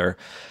particular.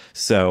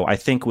 So I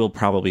think we'll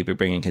probably be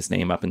bringing his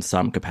name up in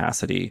some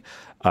capacity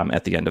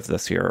at the end of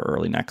this year or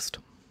early next.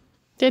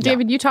 Yeah,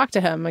 David, you talked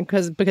to him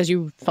because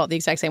you felt the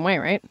exact same way,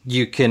 right?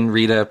 You can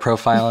read a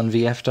profile on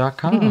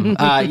VF.com.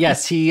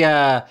 Yes, he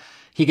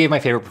gave my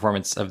favorite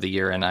performance of the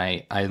year, and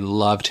I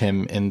loved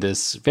him in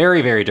this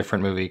very, very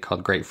different movie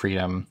called Great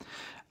Freedom,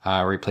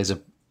 where he plays a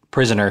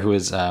prisoner who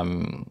is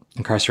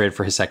incarcerated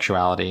for his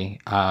sexuality.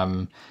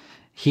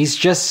 He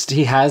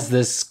has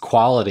this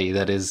quality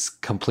that is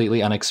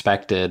completely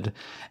unexpected,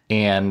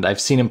 and I've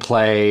seen him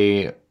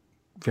play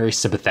very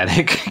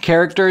sympathetic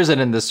characters, and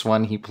in this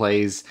one he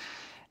plays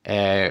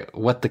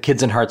what the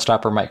kids in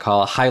Heartstopper might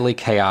call a highly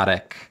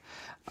chaotic.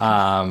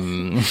 What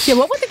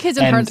would the kids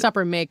in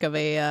Heartstopper make of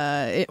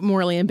a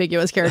morally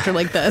ambiguous character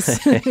like this?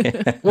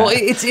 Well,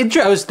 it's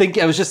interesting.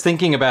 I was just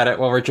thinking about it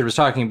while Richard was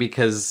talking,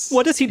 because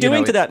what is he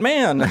doing to that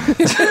man?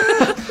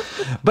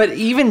 But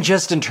even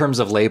just in terms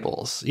of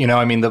labels,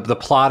 the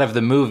plot of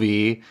the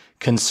movie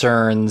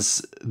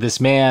concerns this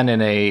man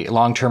in a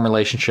long-term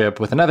relationship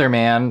with another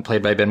man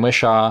played by Ben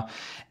Whishaw,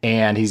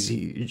 and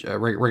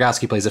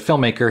Rogowski plays a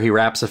filmmaker. He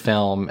wraps a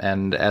film,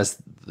 and as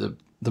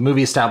the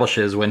movie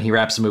establishes, when he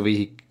wraps a movie,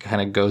 he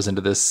kind of goes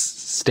into this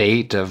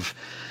state of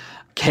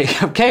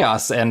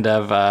chaos and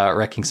of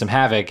wreaking some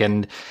havoc,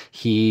 and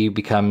he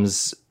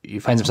finds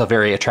himself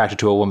very attracted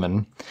to a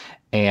woman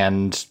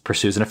and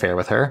pursues an affair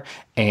with her.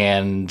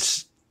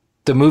 And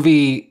the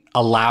movie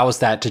allows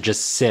that to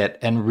just sit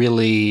and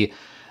really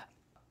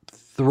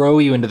throw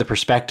you into the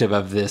perspective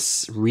of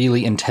this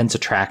really intense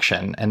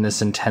attraction and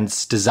this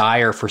intense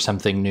desire for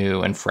something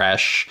new and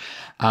fresh,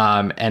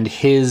 and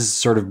his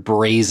sort of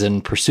brazen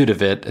pursuit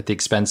of it at the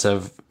expense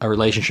of a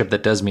relationship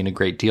that does mean a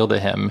great deal to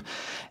him.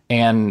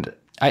 And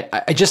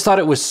I just thought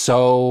it was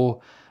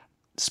so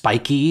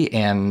spiky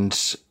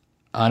and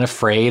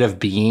unafraid of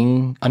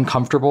being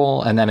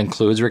uncomfortable, and that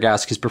includes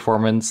Rogowski's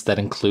performance, that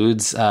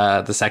includes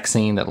the sex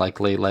scene that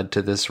likely led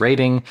to this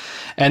rating,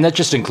 and that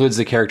just includes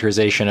the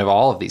characterization of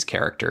all of these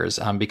characters,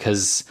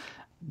 because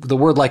the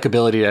word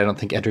likability I don't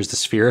think enters the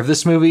sphere of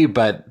this movie,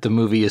 but the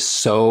movie is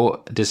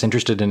so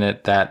disinterested in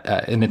it that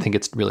and I think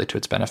it's really to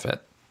its benefit.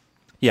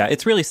 Yeah,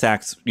 it's really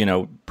Sachs,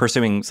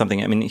 pursuing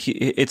something. I mean,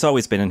 it's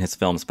always been in his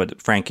films,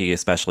 but Frankie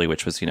especially,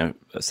 which was,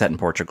 set in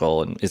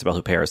Portugal and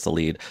Isabelle Huppert is the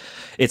lead.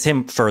 It's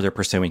him further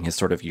pursuing his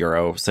sort of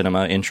Euro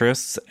cinema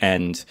interests.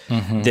 And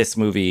this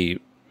movie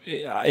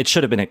it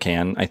should have been at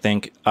Cannes, I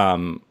think.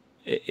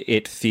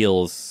 It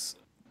feels,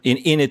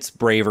 in its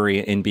bravery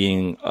in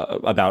being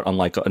about an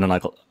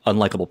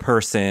unlikable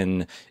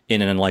person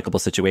in an unlikable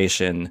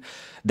situation,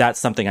 that's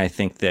something I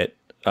think that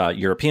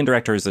European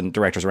directors and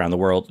directors around the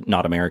world,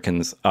 not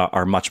Americans,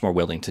 are much more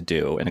willing to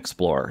do and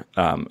explore.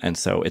 And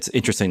so it's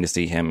interesting to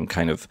see him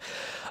kind of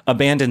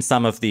abandon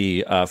some of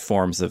the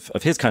forms of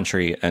his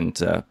country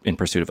and in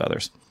pursuit of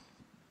others.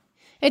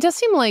 It does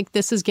seem like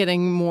this is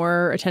getting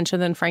more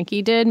attention than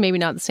Frankie did. Maybe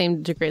not the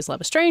same degree as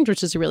Love is Strange,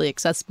 which is a really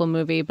accessible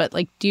movie. But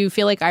like, do you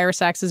feel like Ira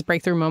Sachs's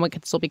breakthrough moment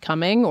could still be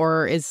coming?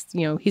 Or is,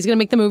 he's going to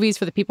make the movies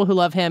for the people who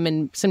love him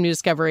and some new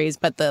discoveries,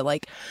 but the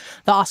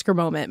Oscar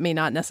moment may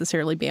not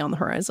necessarily be on the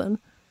horizon?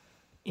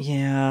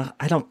 Yeah,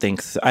 I don't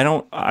think so. I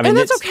mean, and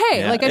that's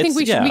okay. Yeah, I think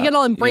we can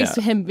all embrace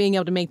him being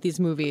able to make these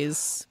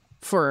movies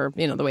for,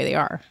 the way they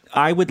are.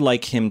 I would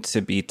like him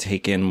to be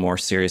taken more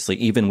seriously,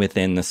 even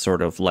within the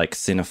sort of like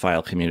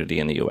cinephile community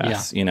in the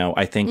US. Yeah.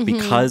 I think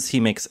because he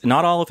makes,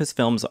 not all of his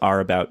films are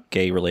about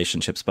gay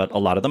relationships, but a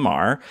lot of them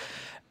are.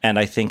 And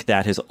I think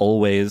that has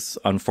always,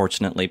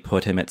 unfortunately,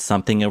 put him at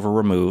something of a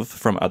remove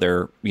from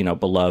other,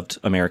 beloved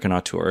American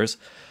auteurs.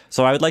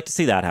 So I would like to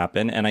see that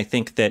happen. And I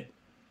think that,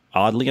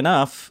 oddly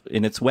enough,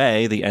 in its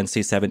way, the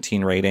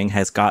NC-17 rating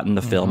has gotten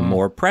the film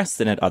more press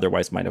than it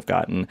otherwise might have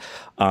gotten.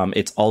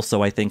 It's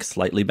also, I think,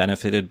 slightly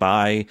benefited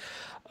by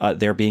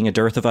there being a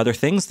dearth of other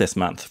things this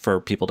month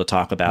for people to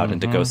talk about and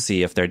to go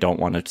see if they don't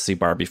want to see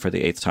Barbie for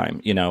the 8th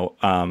time,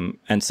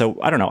 And so,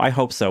 I don't know, I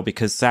hope so,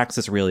 because Sachs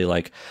is really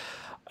like,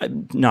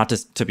 not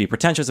to be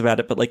pretentious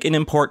about it, but like an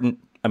important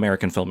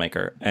American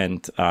filmmaker.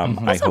 And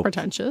I hope,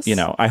 pretentious.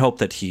 I hope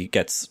that he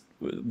gets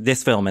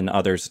this film and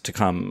others to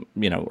come,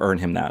 earn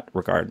him that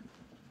regard.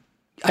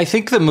 I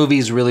think the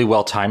movie's really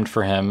well timed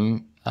for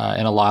him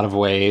in a lot of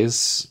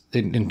ways.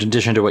 In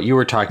addition to what you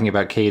were talking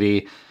about,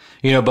 Katie,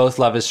 both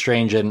Love is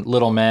Strange and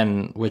Little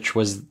Men,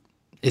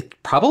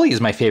 it probably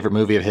is my favorite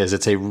movie of his.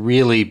 It's a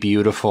really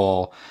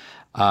beautiful,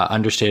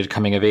 understated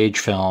coming of age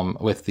film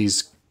with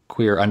these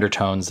queer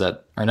undertones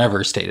that are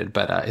never stated,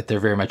 but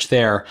they're very much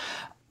there.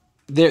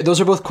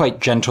 Those are both quite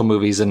gentle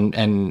movies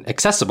and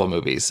accessible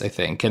movies, I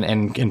think,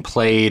 and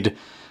played.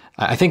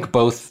 I think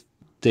both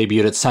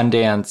debuted at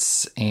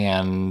Sundance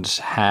and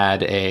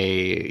had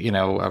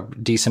a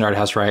decent art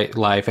house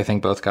life. I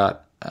think both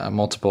got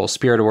multiple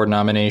Spirit Award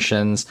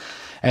nominations,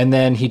 and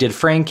then he did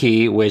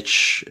Frankie,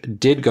 which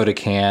did go to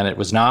Cannes. It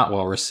was not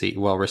well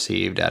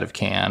received out of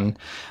Cannes.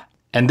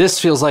 And this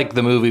feels like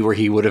the movie where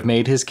he would have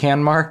made his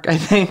Cannes mark, I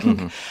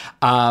think.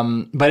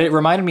 But it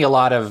reminded me a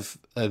lot of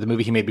the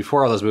movie he made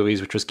before all those movies,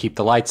 which was Keep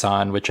the Lights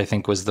On, which I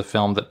think was the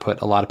film that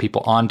put a lot of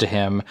people onto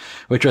him,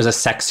 which was a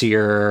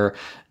sexier,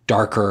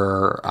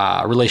 darker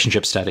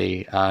relationship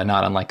study,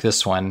 not unlike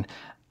this one.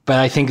 But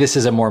I think this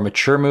is a more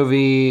mature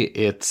movie.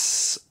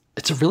 It's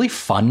a really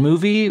fun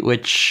movie,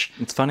 which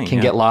it's funny, can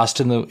get lost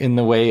in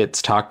the way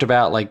it's talked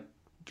about. Like,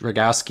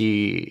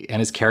 Rogowski and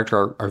his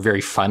character are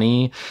very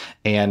funny,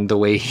 and the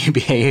way he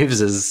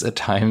behaves is at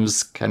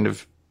times kind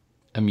of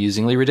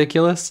amusingly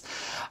ridiculous.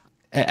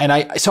 And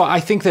I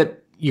think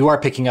that you are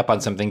picking up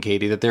on something,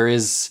 Katie, that there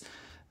is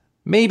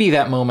maybe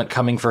that moment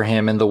coming for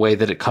him in the way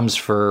that it comes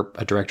for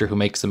a director who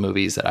makes the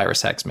movies that Ira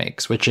Sachs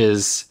makes, which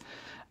is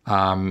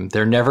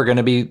they're never going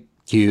to be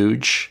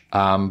huge,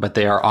 but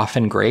they are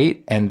often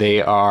great, and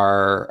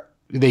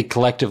they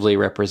collectively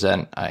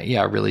represent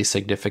a really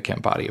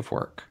significant body of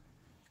work.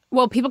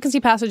 Well, people can see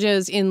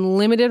Passages in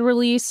limited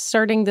release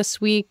starting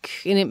this week,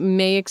 and it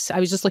may, I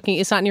was just looking,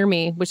 it's not near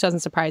me, which doesn't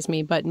surprise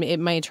me, but it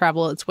may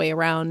travel its way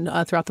around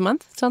throughout the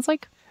month, it sounds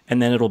like.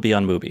 And then it'll be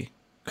on Mubi,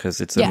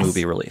 because it's a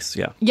movie release,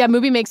 yeah. Yeah,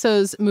 Mubi makes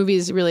those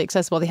movies really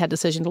accessible. They had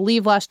Decision to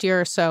Leave last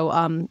year, so,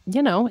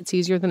 it's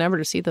easier than ever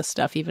to see this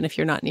stuff, even if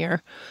you're not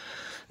near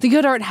the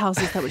good art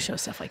houses that would show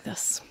stuff like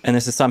this. And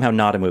this is somehow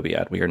not a movie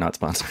ad. We are not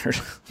sponsored.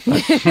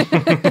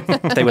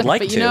 They would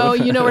like but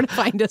to. You know where to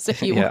find us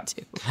if you want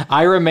to.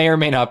 Ira may or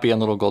may not be on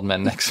Little Gold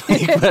Men next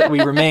week, but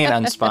we remain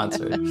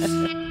unsponsored.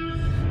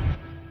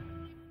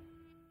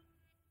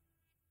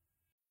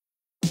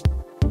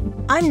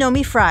 I'm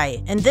Nomi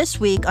Fry, and this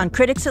week on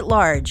Critics at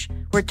Large,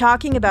 we're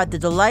talking about the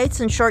delights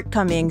and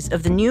shortcomings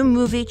of the new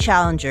movie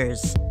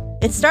Challengers.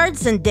 It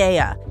stars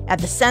Zendaya at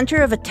the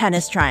center of a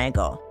tennis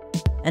triangle,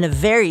 and a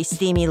very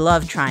steamy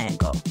love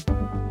triangle.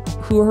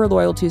 Who are her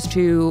loyalties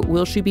to?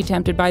 Will she be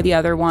tempted by the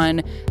other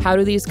one? How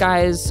do these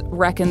guys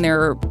reckon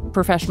their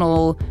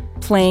professional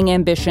playing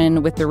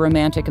ambition with their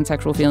romantic and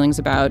sexual feelings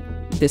about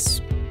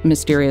this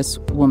mysterious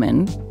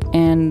woman?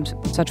 And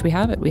such we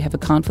have it. We have a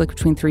conflict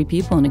between three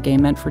people in a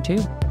game meant for two.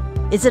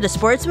 Is it a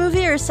sports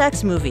movie or a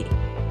sex movie?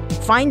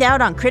 Find out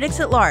on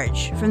Critics at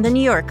Large from The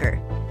New Yorker.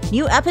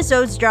 New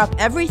episodes drop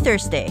every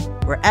Thursday,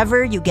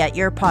 wherever you get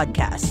your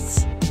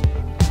podcasts.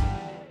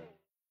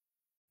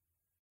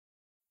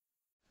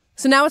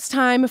 So now it's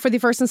time for the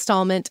first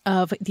installment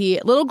of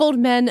the Little Gold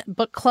Men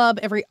Book Club.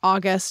 Every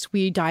August,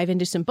 we dive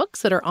into some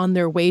books that are on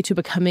their way to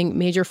becoming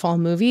major fall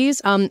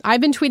movies. I've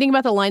been tweeting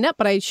about the lineup,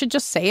 but I should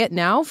just say it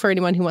now for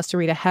anyone who wants to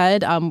read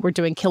ahead. We're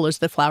doing Killers of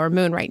the Flower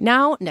Moon right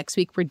now. Next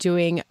week, we're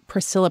doing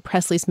Priscilla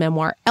Presley's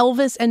memoir,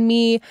 Elvis and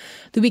Me.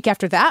 The week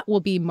after that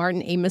will be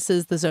Martin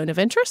Amos's The Zone of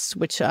Interest,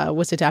 which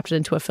was adapted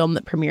into a film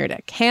that premiered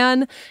at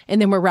Cannes.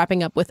 And then we're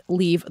wrapping up with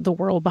Leave the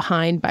World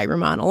Behind by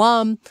Rumaan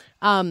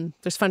Alam.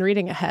 There's fun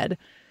reading ahead.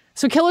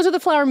 So Killers of the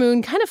Flower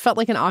Moon kind of felt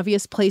like an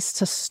obvious place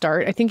to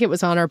start. I think it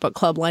was on our book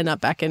club lineup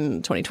back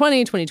in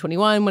 2020,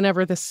 2021,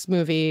 whenever this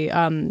movie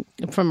from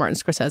Martin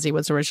Scorsese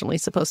was originally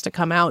supposed to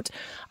come out.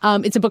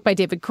 It's a book by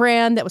David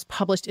Grann that was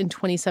published in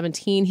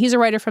 2017. He's a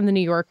writer from The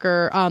New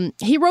Yorker.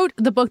 He wrote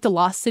the book The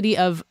Lost City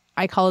of,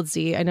 I call it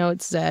Z. I know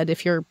it's Zed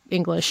if you're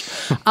English,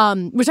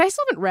 which I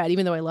still haven't read,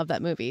 even though I love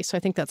that movie. So I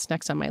think that's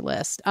next on my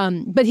list.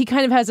 But he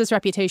kind of has this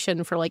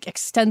reputation for like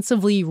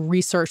extensively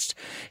researched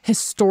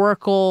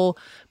historical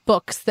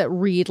books that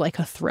read like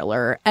a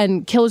thriller.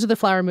 And Killers of the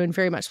Flower Moon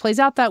very much plays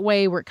out that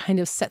way, where it kind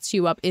of sets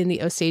you up in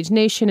the Osage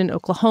Nation in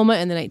Oklahoma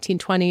in the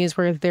 1920s,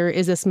 where there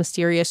is this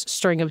mysterious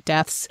string of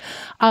deaths.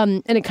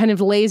 And it kind of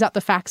lays out the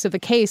facts of the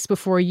case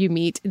before you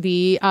meet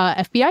the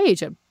FBI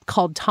agent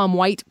called Tom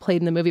White,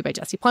 played in the movie by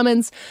Jesse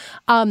Plemons,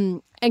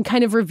 and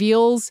kind of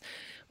reveals,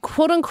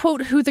 quote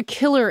unquote, who the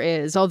killer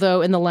is.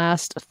 Although in the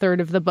last third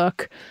of the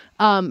book,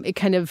 it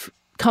kind of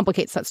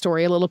complicates that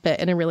story a little bit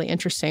in a really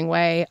interesting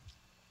way.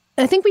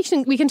 I think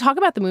we can talk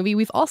about the movie.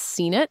 We've all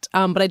seen it,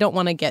 but I don't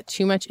want to get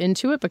too much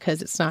into it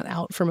because it's not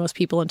out for most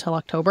people until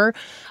October.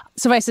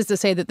 Suffice it to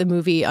say that the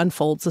movie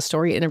unfolds the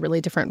story in a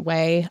really different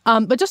way.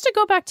 But just to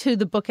go back to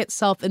the book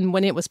itself and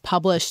when it was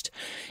published,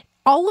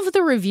 all of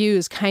the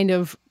reviews kind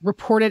of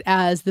report it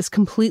as this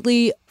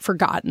completely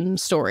forgotten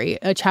story,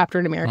 a chapter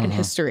in American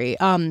history,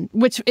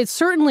 which it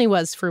certainly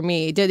was for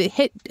me. Did it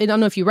hit? I don't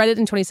know if you read it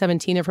in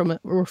 2017 or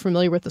were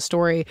familiar with the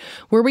story.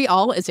 Were we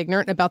all as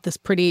ignorant about this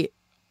pretty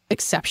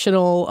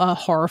exceptional,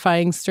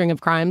 horrifying string of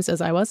crimes as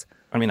I was?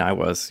 I mean, I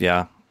was,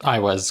 yeah. I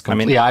was.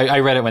 I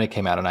read it when it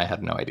came out and I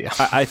had no idea.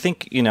 I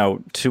think,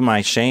 to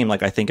my shame,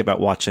 like I think about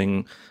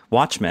watching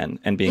Watchmen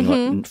and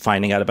being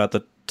finding out about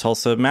the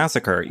Tulsa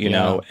massacre, you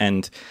know,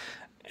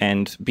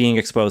 and being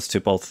exposed to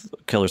both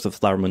Killers of the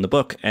Flower Moon, the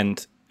book,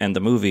 and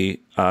the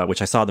movie,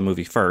 which I saw the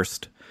movie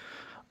first.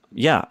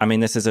 Yeah, I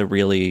mean, this is a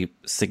really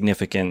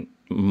significant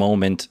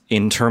moment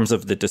in terms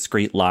of the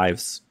discrete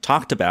lives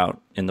talked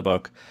about in the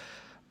book,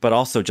 but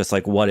also just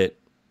like what it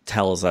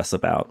tells us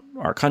about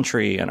our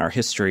country and our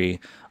history.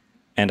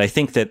 And I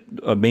think that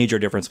a major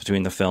difference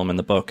between the film and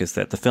the book is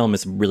that the film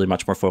is really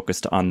much more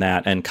focused on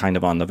that and kind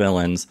of on the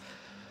villains,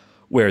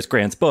 whereas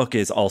Grant's book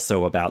is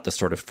also about the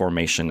sort of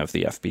formation of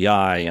the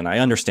FBI. And I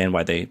understand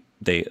why they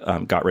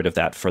got rid of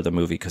that for the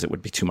movie, because it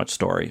would be too much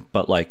story.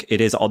 But like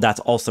that's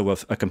also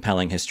a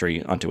compelling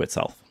history unto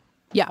itself.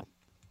 Yeah.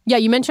 Yeah,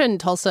 you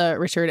mentioned Tulsa,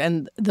 Richard,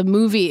 and the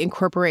movie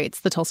incorporates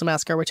the Tulsa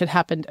Massacre, which had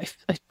happened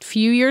a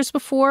few years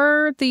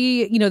before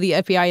the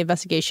FBI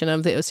investigation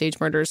of the Osage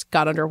murders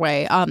got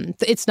underway.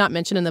 It's not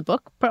mentioned in the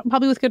book,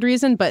 probably with good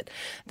reason, but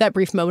that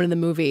brief moment in the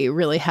movie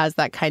really has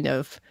that kind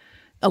of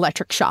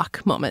electric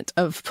shock moment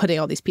of putting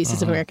all these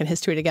pieces of American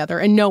history together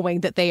and knowing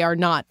that they are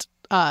not,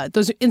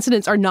 those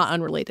incidents are not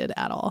unrelated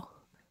at all.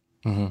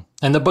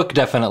 And the book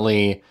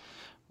definitely,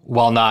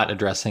 while not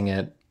addressing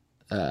it,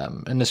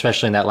 and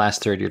especially in that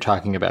last third you're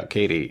talking about,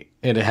 Katie,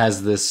 it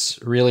has this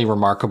really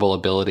remarkable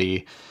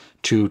ability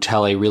to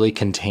tell a really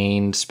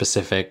contained,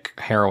 specific,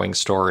 harrowing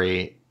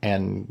story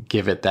and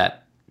give it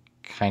that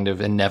kind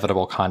of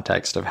inevitable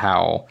context of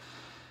how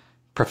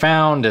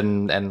profound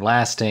and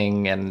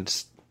lasting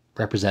and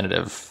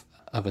representative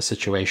of a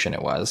situation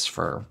it was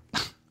for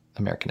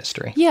American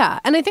history.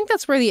 Yeah, and I think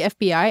that's where the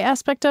FBI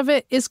aspect of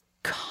it is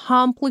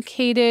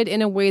complicated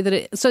in a way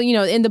that so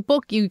in the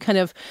book you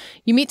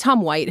meet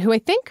Tom White, who I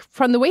think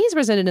from the way he's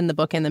presented in the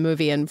book and the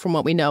movie and from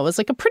what we know is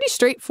like a pretty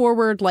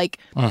straightforward, like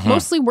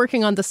mostly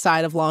working on the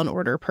side of law and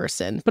order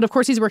person. But of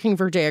course he's working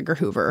for J. Edgar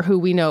Hoover, who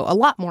we know a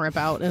lot more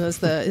about, and as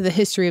the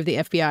history of the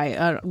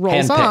FBI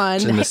rolls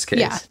on, in this case.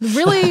 Yeah,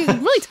 really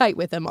tight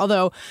with him.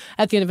 Although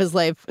at the end of his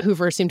life,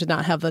 Hoover seemed to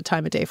not have the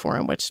time of day for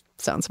him, which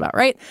sounds about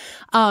right.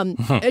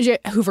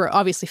 Hoover,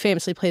 obviously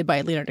famously played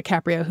by Leonardo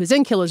DiCaprio, who's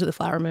in Killers of the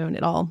Flower Moon.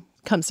 It all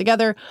comes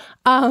together.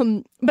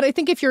 But I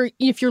think if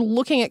you're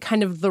looking at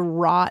kind of the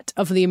rot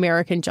of the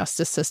American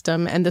justice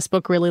system, and this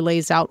book really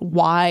lays out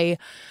why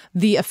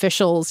the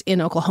officials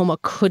in Oklahoma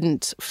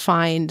couldn't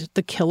find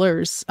the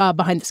killers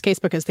behind this case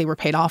because they were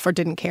paid off or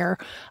didn't care.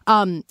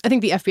 I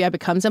think the FBI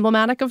becomes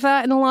emblematic of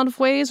that in a lot of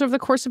ways over the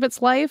course of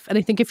its life. And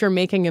I think if you're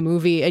making a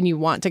movie and you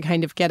want to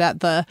kind of get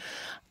at the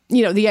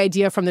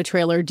idea from the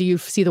trailer, do you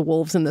see the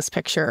wolves in this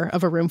picture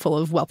of a room full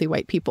of wealthy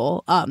white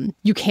people?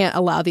 You can't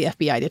allow the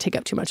FBI to take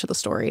up too much of the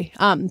story.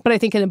 But I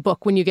think in a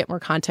book, when you get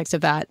more context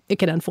of that, it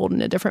can unfold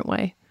in a different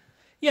way.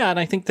 Yeah, and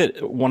I think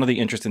that one of the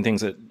interesting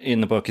things in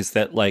the book is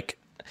that, like,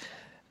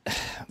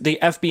 the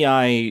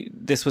FBI,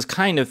 this was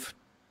kind of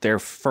their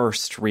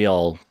first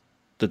real,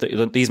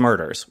 these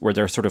murders were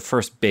their sort of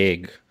first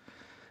big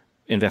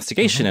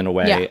investigation in a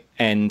way.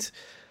 Yeah.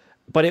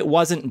 But it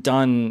wasn't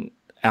done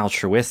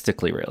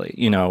altruistically, really.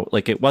 You know,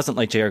 like it wasn't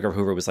like J. Edgar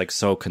Hoover was like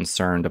so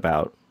concerned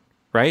about,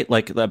 right?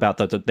 Like about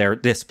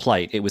this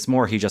plight. It was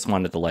more he just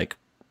wanted to like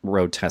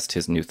road test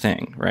his new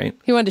thing, right?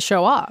 He wanted to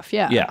show off.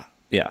 Yeah.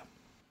 Yeah.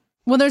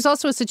 Well, there's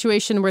also a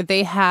situation where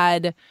they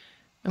had,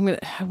 I'm going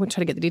to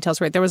try to get the details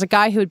right. There was a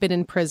guy who had been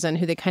in prison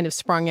who they kind of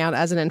sprung out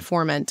as an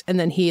informant, and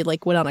then he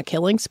like went on a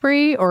killing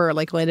spree or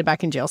like landed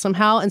back in jail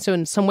somehow. And so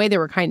in some way they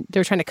were trying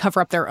to cover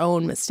up their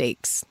own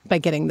mistakes by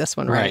getting this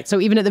one right.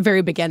 So even at the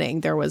very beginning,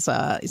 there was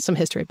some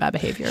history of bad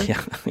behavior.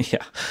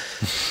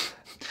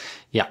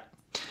 Yeah.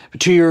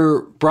 But to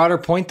your broader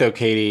point though,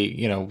 Katie,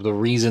 you know, the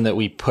reason that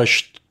we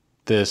pushed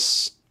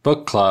this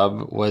book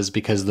club was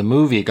because the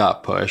movie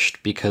got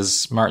pushed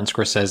because Martin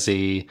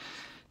Scorsese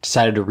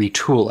decided to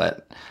retool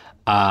it.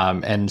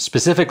 And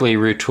specifically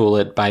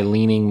retool it by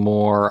leaning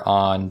more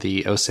on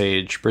the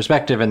Osage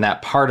perspective and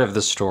that part of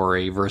the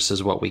story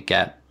versus what we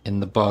get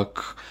in the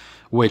book,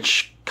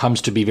 which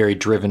comes to be very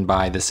driven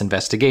by this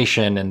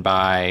investigation and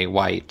by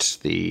White,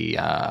 the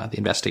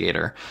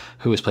investigator,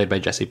 who was played by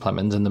Jesse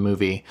Plemons in the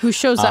movie. Who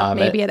shows up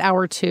maybe at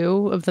hour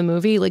 2 of the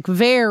movie, like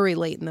very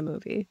late in the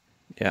movie.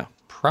 Yeah.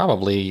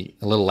 Probably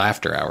a little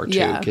after hour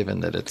 2,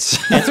 given that it's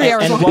 3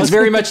 hours. It's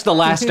very much the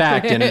last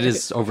act, and it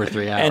is over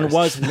 3 hours. And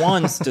was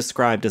once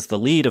described as the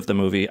lead of the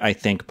movie, I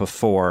think,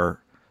 before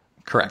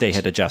they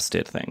had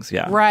adjusted things.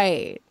 Yeah.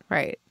 Right.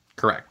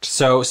 Correct.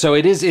 So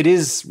it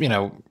is, you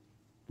know,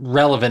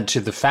 relevant to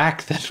the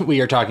fact that we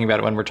are talking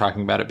about it when we're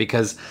talking about it,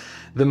 because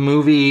the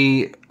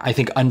movie, I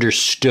think,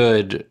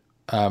 understood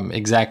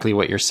exactly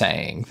what you're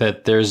saying,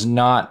 that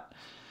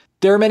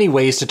there are many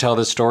ways to tell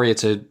this story.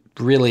 It's a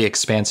really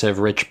expansive,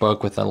 rich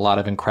book with a lot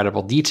of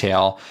incredible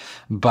detail,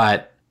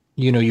 but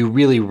you know, you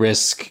really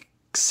risk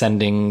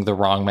sending the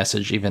wrong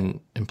message even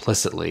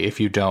implicitly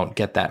if you don't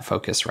get that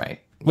focus right,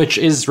 which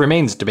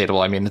remains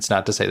debatable. I mean, it's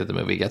not to say that the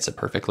movie gets it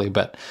perfectly,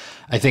 but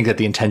I think that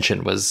the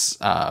intention was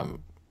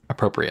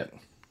appropriate.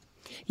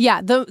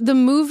 Yeah, the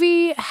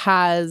movie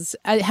has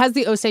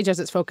the Osage as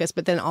its focus,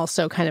 but then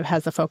also kind of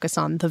has the focus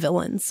on the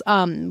villains,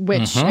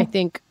 which I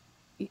think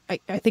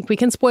we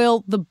can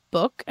spoil the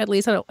book, at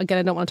least. I don't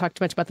want to talk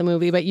too much about the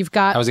movie, but you've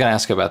got... I was going to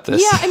ask about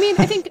this. Yeah, I mean,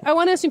 I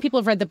want to assume people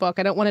have read the book.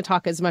 I don't want to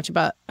talk as much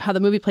about how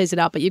the movie plays it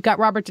out, but you've got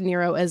Robert De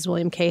Niro as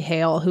William K.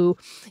 Hale, who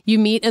you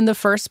meet in the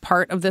first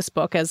part of this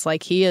book as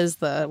like, he is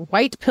the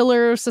white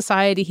pillar of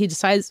society. He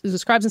describes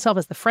himself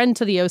as the friend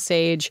to the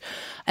Osage,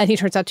 and he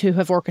turns out to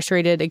have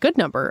orchestrated a good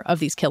number of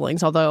these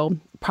killings, although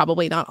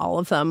probably not all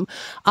of them.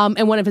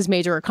 And one of his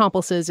major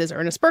accomplices is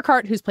Ernest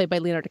Burkhart, who's played by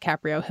Leonardo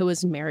DiCaprio, who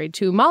is married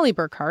to Molly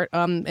Burkhart.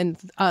 And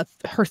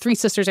her 3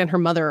 sisters and her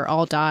mother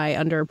all die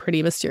under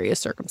pretty mysterious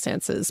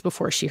circumstances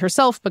before she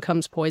herself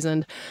becomes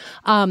poisoned.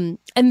 And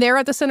they're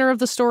at the center of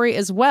the story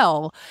as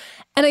well.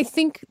 And I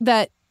think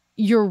that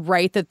you're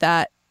right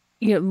that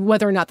you know,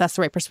 whether or not that's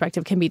the right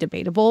perspective can be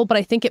debatable, but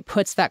I think it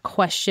puts that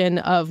question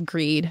of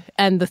greed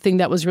and the thing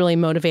that was really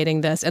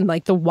motivating this and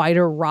like the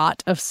wider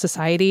rot of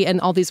society and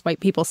all these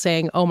white people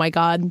saying, oh my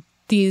God,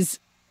 these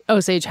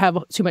Osage have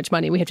too much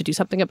money. We have to do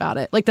something about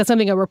it. Like, that's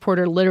something a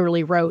reporter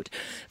literally wrote.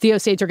 The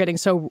Osage are getting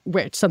so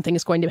rich, something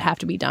is going to have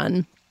to be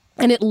done.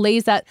 And it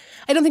lays that.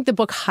 I don't think the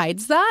book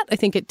hides that. I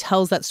think it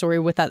tells that story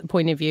with that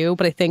point of view.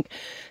 But I think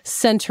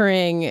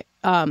centering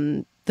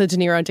the De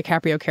Niro and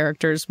DiCaprio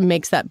characters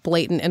makes that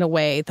blatant in a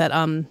way that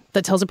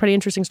that tells a pretty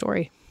interesting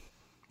story.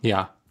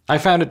 Yeah. I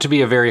found it to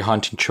be a very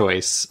haunting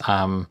choice.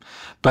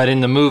 But in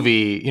the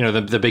movie, you know,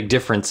 the big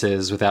difference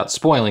is, without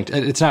spoiling,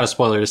 it's not a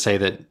spoiler to say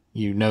that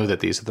you know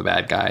that these are the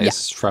bad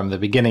guys from the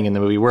beginning in the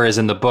movie. Whereas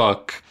in the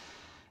book,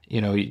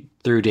 you know,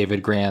 through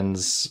David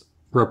Grann's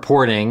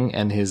reporting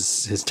and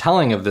his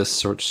telling of this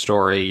sort of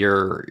story,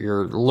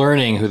 you're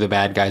learning who the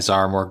bad guys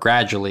are more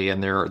gradually,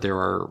 and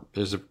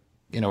there's a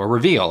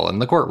reveal in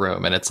the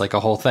courtroom, and it's like a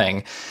whole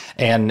thing,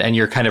 and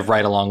you're kind of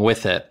right along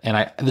with it.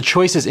 And the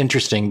choice is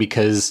interesting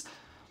because,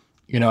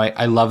 you know,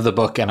 I love the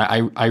book, and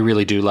I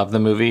really do love the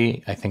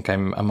movie. I think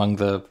I'm among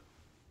the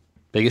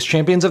biggest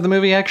champions of the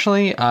movie,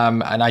 actually.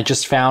 And I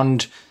just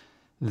found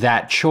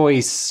that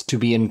choice to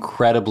be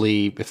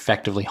incredibly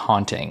effectively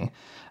haunting,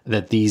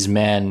 that these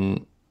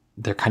men,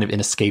 they're kind of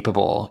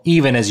inescapable,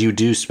 even as you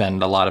do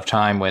spend a lot of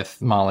time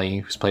with Molly,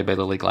 who's played by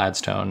Lily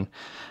Gladstone.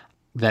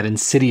 That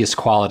insidious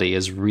quality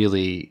is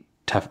really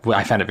tough.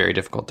 I found it very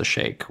difficult to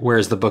shake,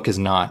 whereas the book is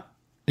not.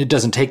 It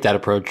doesn't take that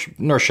approach,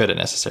 nor should it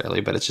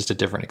necessarily, but it's just a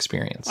different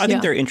experience. I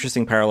think there are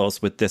interesting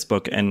parallels with this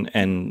book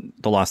and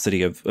The Lost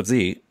City of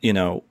Z, you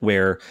know,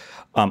 where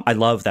I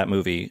love that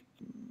movie.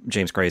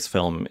 James Gray's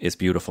film is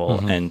beautiful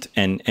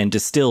and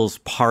distills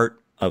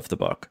part of the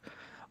book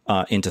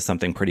into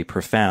something pretty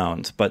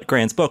profound. But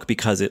Grann's book,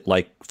 because it,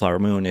 like Flower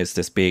Moon, is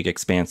this big,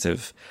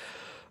 expansive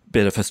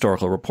bit of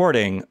historical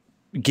reporting,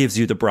 gives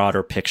you the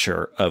broader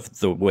picture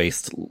of the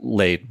waste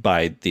laid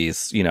by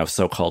these, you know,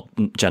 so-called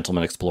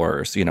gentlemen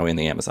explorers, you know, in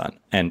the Amazon,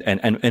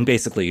 and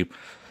basically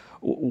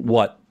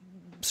what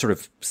sort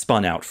of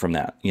spun out from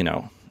that, you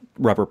know,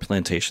 rubber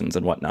plantations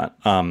and whatnot.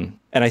 And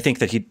I think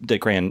that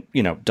Gran,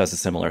 does a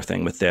similar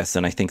thing with this.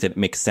 And I think that it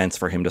makes sense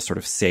for him to sort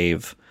of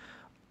save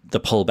the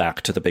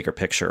pullback to the bigger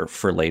picture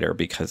for later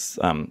because,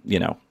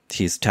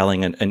 he's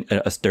telling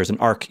there's an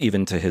arc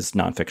even to his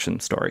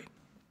nonfiction story.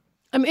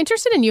 I'm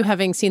interested in you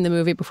having seen the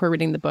movie before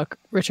reading the book,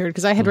 Richard,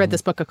 because I had read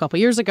this book a couple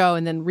years ago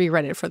and then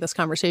reread it for this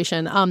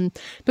conversation.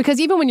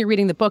 Because even when you're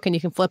reading the book and you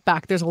can flip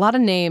back, there's a lot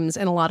of names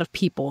and a lot of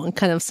people and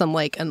kind of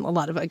and a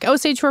lot of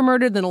Osage who are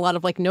murdered, then a lot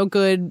of no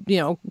good,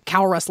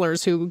 cow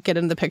rustlers who get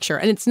into the picture.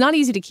 And it's not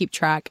easy to keep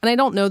track. And I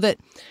don't know that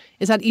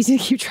it's not easy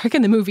to keep track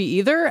in the movie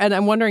either. And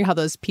I'm wondering how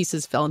those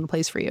pieces fell into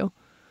place for you.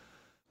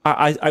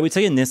 I would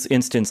say in this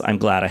instance, I'm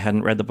glad I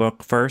hadn't read the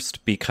book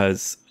first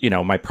because,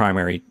 my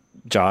primary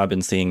job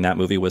in seeing that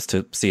movie was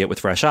to see it with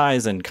fresh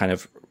eyes and kind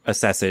of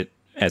assess it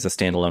as a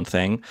standalone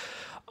thing.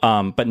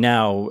 But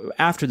now,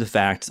 after the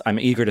fact, I'm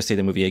eager to see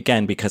the movie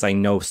again because I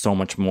know so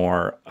much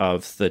more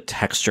of the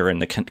texture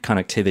and the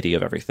connectivity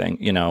of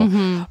everything,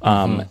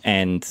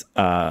 and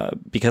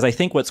because I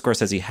think what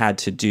Scorsese had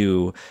to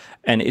do,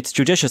 and it's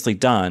judiciously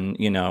done,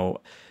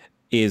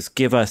 is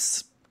give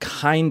us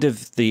kind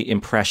of the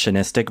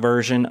impressionistic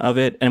version of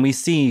it. And we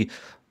see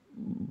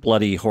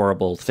bloody,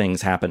 horrible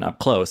things happen up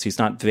close. He's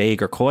not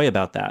vague or coy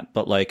about that,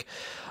 but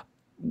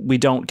we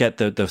don't get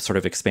the sort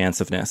of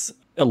expansiveness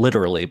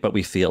literally, but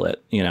we feel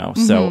it,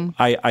 So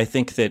I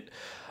think that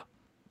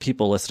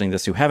people listening to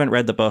this who haven't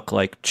read the book,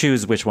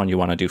 choose which one you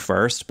want to do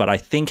first. But I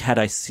think had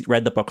I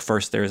read the book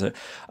first, there's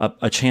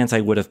a chance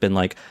I would have been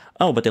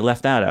oh, but they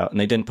left that out and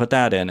they didn't put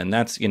that in. And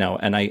that's,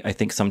 and I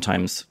think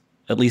sometimes,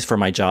 at least for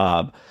my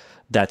job,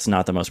 that's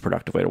not the most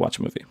productive way to watch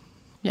a movie.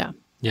 Yeah.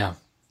 Yeah.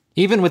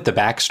 Even with the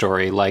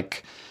backstory,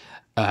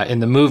 in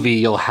the movie,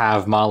 you'll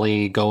have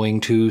Molly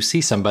going to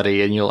see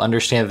somebody and you'll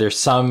understand there's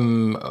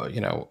some,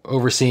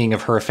 overseeing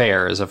of her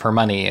affairs, of her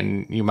money.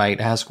 And you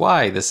might ask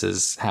why this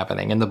is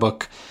happening. And the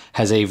book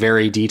has a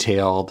very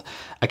detailed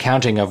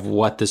accounting of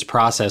what this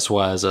process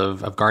was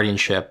of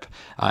guardianship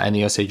and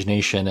the Osage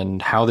Nation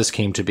and how this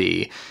came to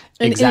be.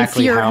 And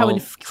exactly how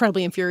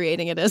incredibly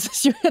infuriating it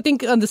is. I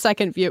think on the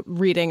second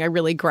reading, I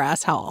really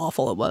grasped how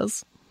awful it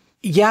was.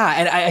 Yeah,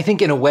 and I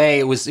think in a way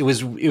it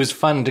was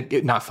fun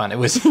not fun. It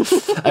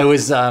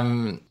was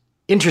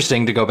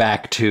interesting to go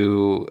back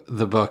to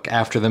the book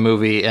after the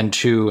movie and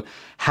to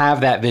have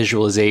that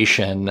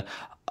visualization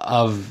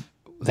of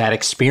that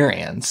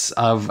experience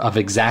of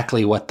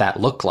exactly what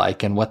that looked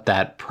like and what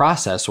that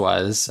process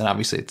was. And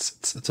obviously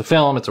it's a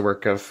film, it's a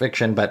work of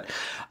fiction, but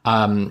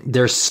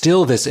there's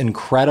still this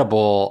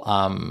incredible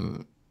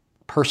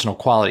personal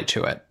quality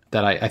to it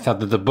that I thought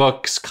that the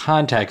book's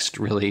context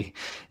really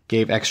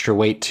gave extra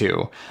weight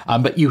to.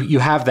 But you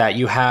have that.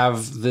 You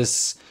have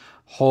this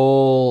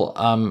whole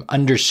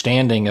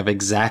understanding of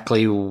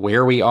exactly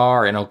where we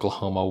are in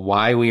Oklahoma,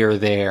 why we are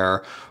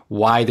there,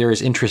 why there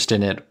is interest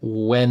in it,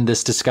 when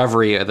this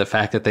discovery of the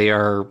fact that they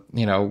are,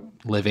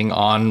 living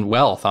on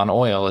wealth, on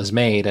oil is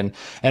made, and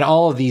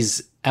all of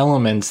these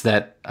elements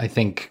that I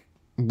think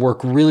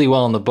work really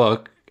well in the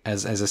book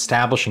as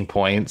establishing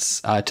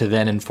points to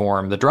then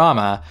inform the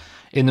drama.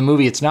 In the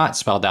movie, it's not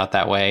spelled out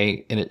that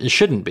way, and it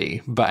shouldn't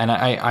be. And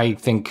I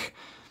think,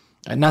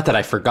 not that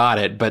I forgot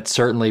it, but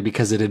certainly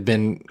because it had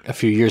been a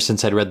few years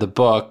since I'd read the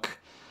book,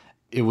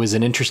 it was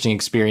an interesting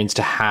experience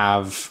to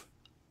have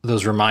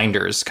those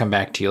reminders come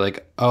back to you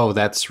oh,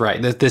 that's right.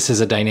 This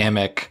is a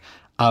dynamic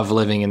of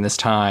living in this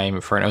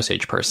time for an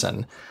Osage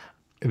person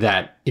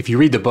that if you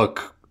read the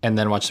book and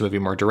then watch the movie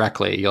more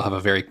directly, you'll have a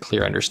very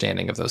clear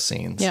understanding of those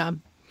scenes. Yeah.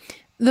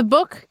 The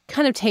book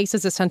kind of takes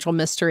as a central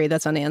mystery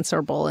that's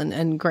unanswerable,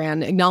 and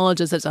Gran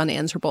acknowledges it's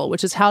unanswerable,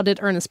 which is how did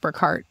Ernest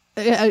Burkhart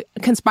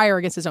conspire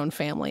against his own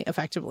family,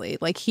 effectively?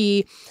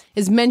 He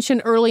is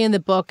mentioned early in the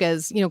book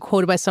as,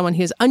 quoted by someone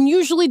who is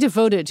unusually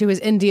devoted to his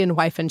Indian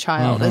wife and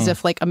child, as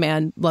if a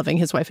man loving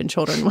his wife and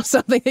children was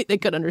something they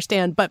could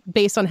understand. But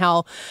based on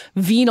how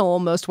venal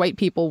most white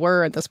people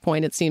were at this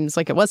point, it seems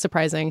like it was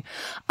surprising.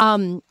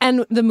 And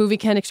the movie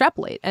can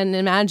extrapolate and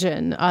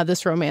imagine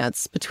this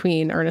romance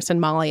between Ernest and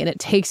Molly, and it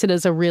takes it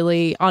as a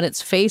really on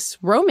its face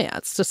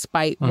romance,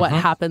 despite what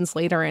happens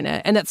later in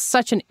it. And it's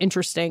such an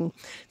interesting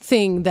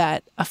thing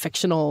that a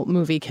fictional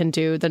movie can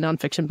do, the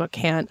nonfiction book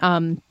can't.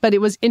 But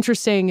it was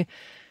interesting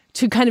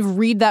to kind of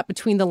read that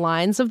between the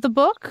lines of the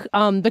book,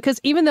 because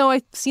even though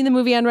I've seen the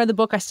movie and read the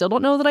book, I still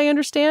don't know that I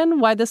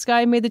understand why this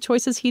guy made the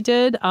choices he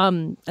did.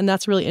 And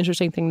that's a really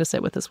interesting thing to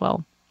sit with as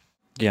well.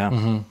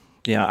 Yeah.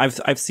 Yeah.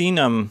 I've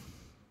seen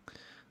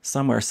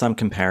somewhere some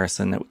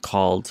comparison that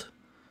called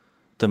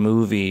the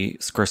movie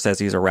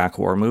Scorsese's Iraq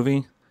War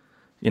movie.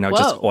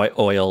 Just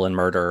oil and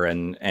murder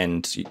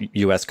and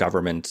U.S.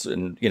 government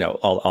and,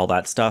 all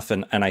that stuff.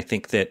 And I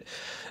think that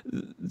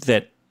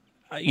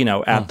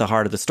at the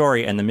heart of the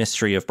story and the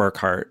mystery of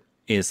Burkhart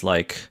is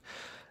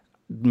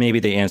maybe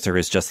the answer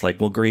is just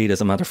greed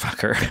is a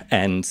motherfucker.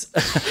 And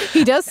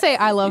he does say,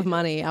 I love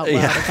money out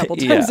loud a couple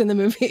times in the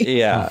movie.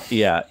 Yeah.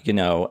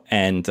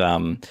 And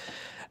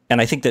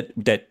I think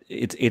that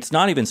it's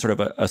not even sort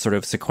of a sort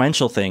of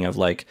sequential thing of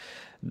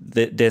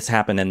this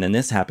happened and then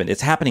this happened.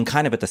 It's happening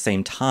kind of at the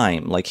same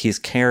time. Like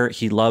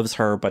he loves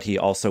her, but he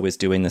also is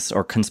doing this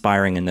or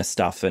conspiring in this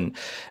stuff. And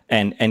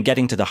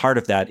getting to the heart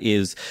of that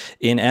is,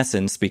 in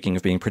essence, speaking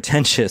of being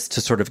pretentious,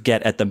 to sort of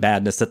get at the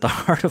madness at the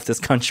heart of this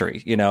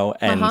country, you know?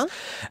 And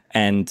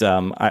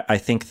I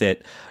think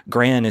that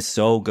Gran is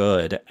so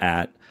good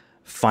at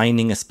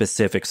finding a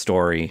specific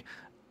story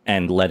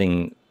and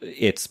letting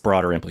its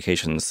broader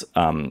implications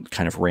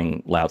kind of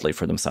ring loudly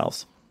for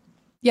themselves.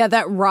 Yeah,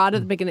 that rod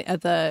at the beginning of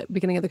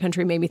the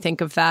country made me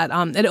think of that.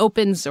 It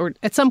opens, or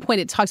at some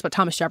point, it talks about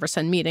Thomas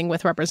Jefferson meeting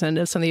with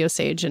representatives from the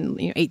Osage in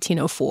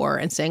 1804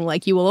 and saying,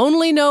 like, you will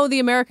only know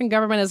the American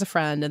government as a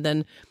friend. And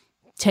then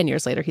 10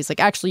 years later, he's like,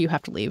 actually, you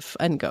have to leave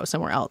and go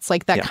somewhere else.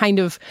 Like that kind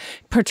of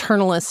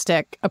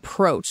paternalistic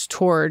approach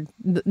toward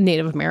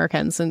Native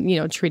Americans and, you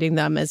know, treating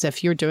them as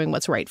if you're doing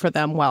what's right for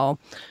them while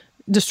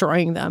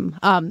destroying them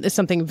is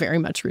something very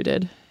much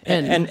rooted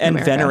in and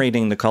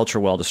venerating the culture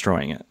while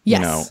destroying it. Yes.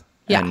 You know?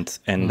 Yeah.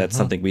 And that's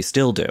something we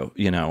still do,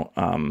 you know.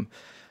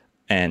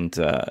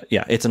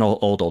 It's an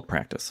old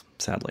practice,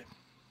 sadly.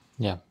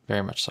 Yeah,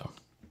 very much so.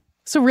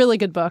 It's a really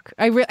good book.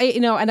 I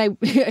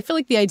feel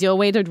like the ideal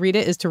way to read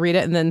it is to read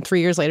it and then 3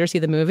 years later see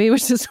the movie,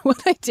 which is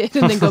what I did,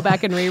 and then go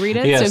back and reread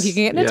it. Yes. So if you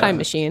can get in a time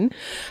machine.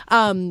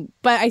 But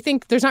I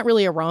think there's not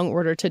really a wrong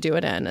order to do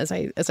it in, as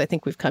I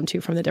think we've come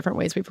to from the different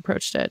ways we've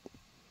approached it.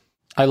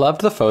 I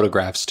loved the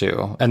photographs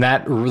too, and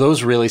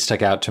those really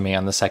stuck out to me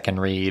on the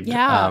second read.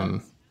 Yeah.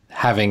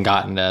 Having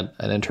gotten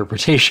an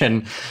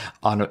interpretation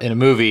in a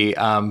movie,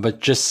 but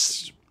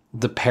just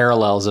the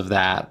parallels of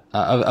that,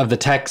 of the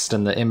text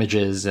and the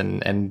images,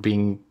 and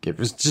it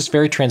was just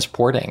very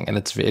transporting, and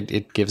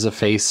it gives a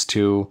face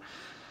to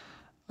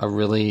a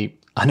really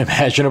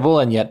unimaginable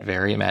and yet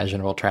very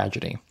imaginable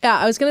tragedy. Yeah,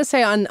 I was going to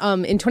say in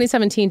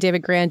 2017,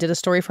 David Grann did a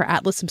story for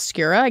Atlas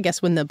Obscura, I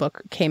guess when the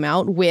book came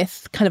out,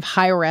 with kind of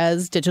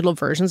high-res digital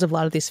versions of a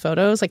lot of these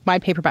photos. Like my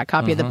paperback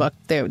copy of the book,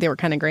 they were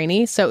kind of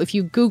grainy. So if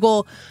you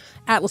Google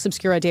Atlas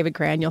Obscura, David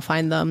Grann, you'll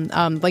find them.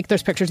 Like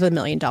there's pictures of the $1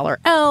 Million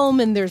Elm,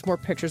 and there's more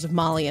pictures of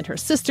Molly and her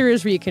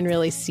sisters where you can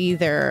really see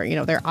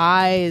their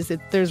eyes.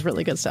 There's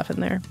really good stuff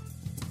in there.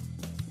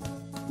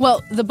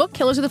 Well, the book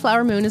Killers of the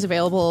Flower Moon is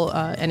available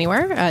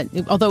anywhere,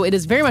 although it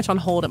is very much on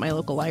hold at my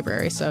local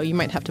library, so you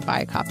might have to buy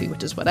a copy,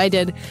 which is what I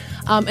did.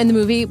 And the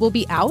movie will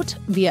be out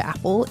via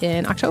Apple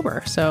in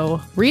October,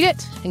 so read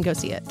it and go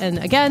see it. And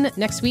again,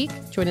 next week,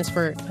 join us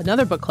for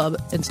another book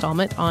club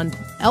installment on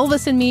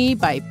Elvis and Me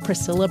by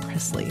Priscilla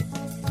Presley.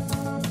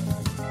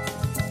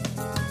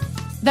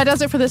 That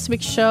does it for this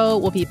week's show.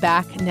 We'll be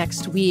back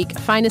next week.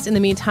 Find us in the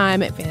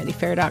meantime at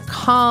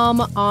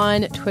VanityFair.com,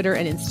 on Twitter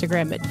and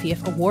Instagram at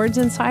VF Awards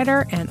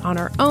Insider, and on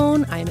our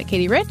own, I am at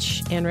Katie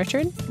Rich, and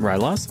Richard,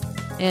 Rylos,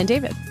 and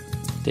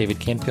David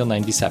Canfield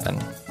 97.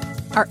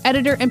 Our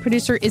editor and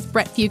producer is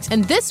Brett Fuchs,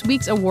 and this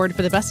week's award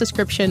for the best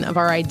description of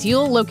our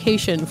ideal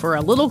location for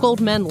a Little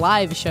Gold Men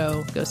live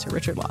show goes to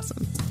Richard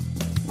Lawson.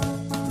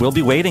 We'll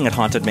be waiting at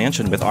Haunted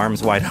Mansion with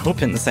arms wide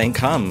open, saying,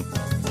 "Come."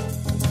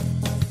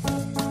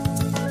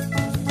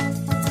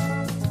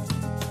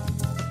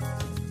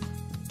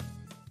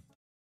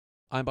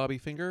 I'm Bobby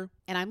Finger.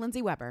 And I'm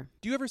Lindsay Weber.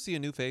 Do you ever see a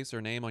new face or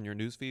name on your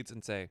news feeds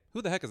and say,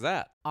 who the heck is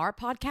that? Our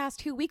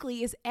podcast, Who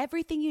Weekly, is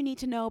everything you need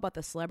to know about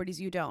the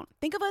celebrities you don't.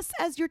 Think of us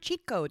as your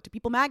cheat code to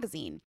People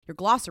Magazine, your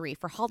glossary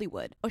for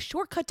Hollywood, a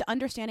shortcut to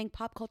understanding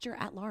pop culture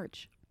at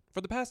large.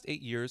 For the past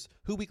 8 years,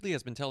 Who Weekly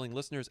has been telling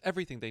listeners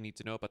everything they need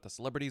to know about the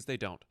celebrities they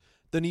don't.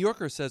 The New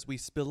Yorker says we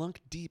spelunk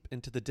deep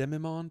into the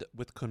demi-monde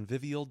with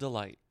convivial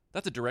delight.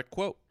 That's a direct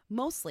quote.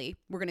 Mostly,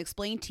 we're going to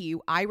explain to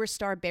you Irish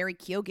star Barry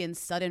Keoghan's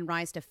sudden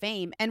rise to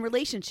fame and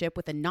relationship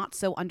with a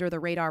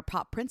not-so-under-the-radar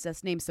pop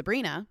princess named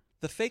Sabrina.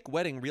 The fake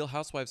wedding Real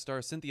Housewives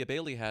star Cynthia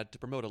Bailey had to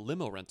promote a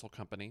limo rental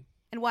company.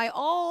 And why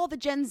all the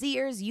Gen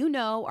Zers you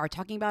know are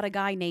talking about a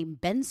guy named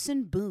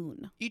Benson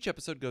Boone. Each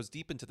episode goes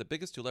deep into the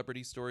biggest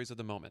celebrity stories of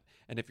the moment.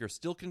 And if you're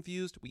still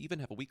confused, we even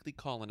have a weekly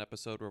call-in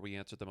episode where we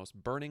answer the most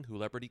burning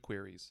Who-lebrity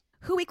queries.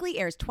 Who Weekly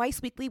airs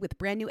twice weekly with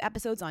brand new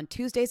episodes on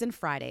Tuesdays and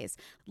Fridays.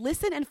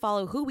 Listen and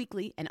follow Who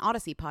Weekly, an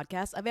Odyssey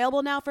podcast,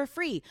 available now for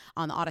free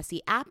on the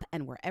Odyssey app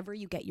and wherever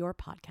you get your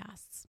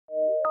podcasts.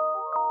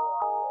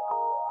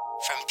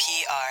 From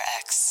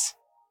PRX.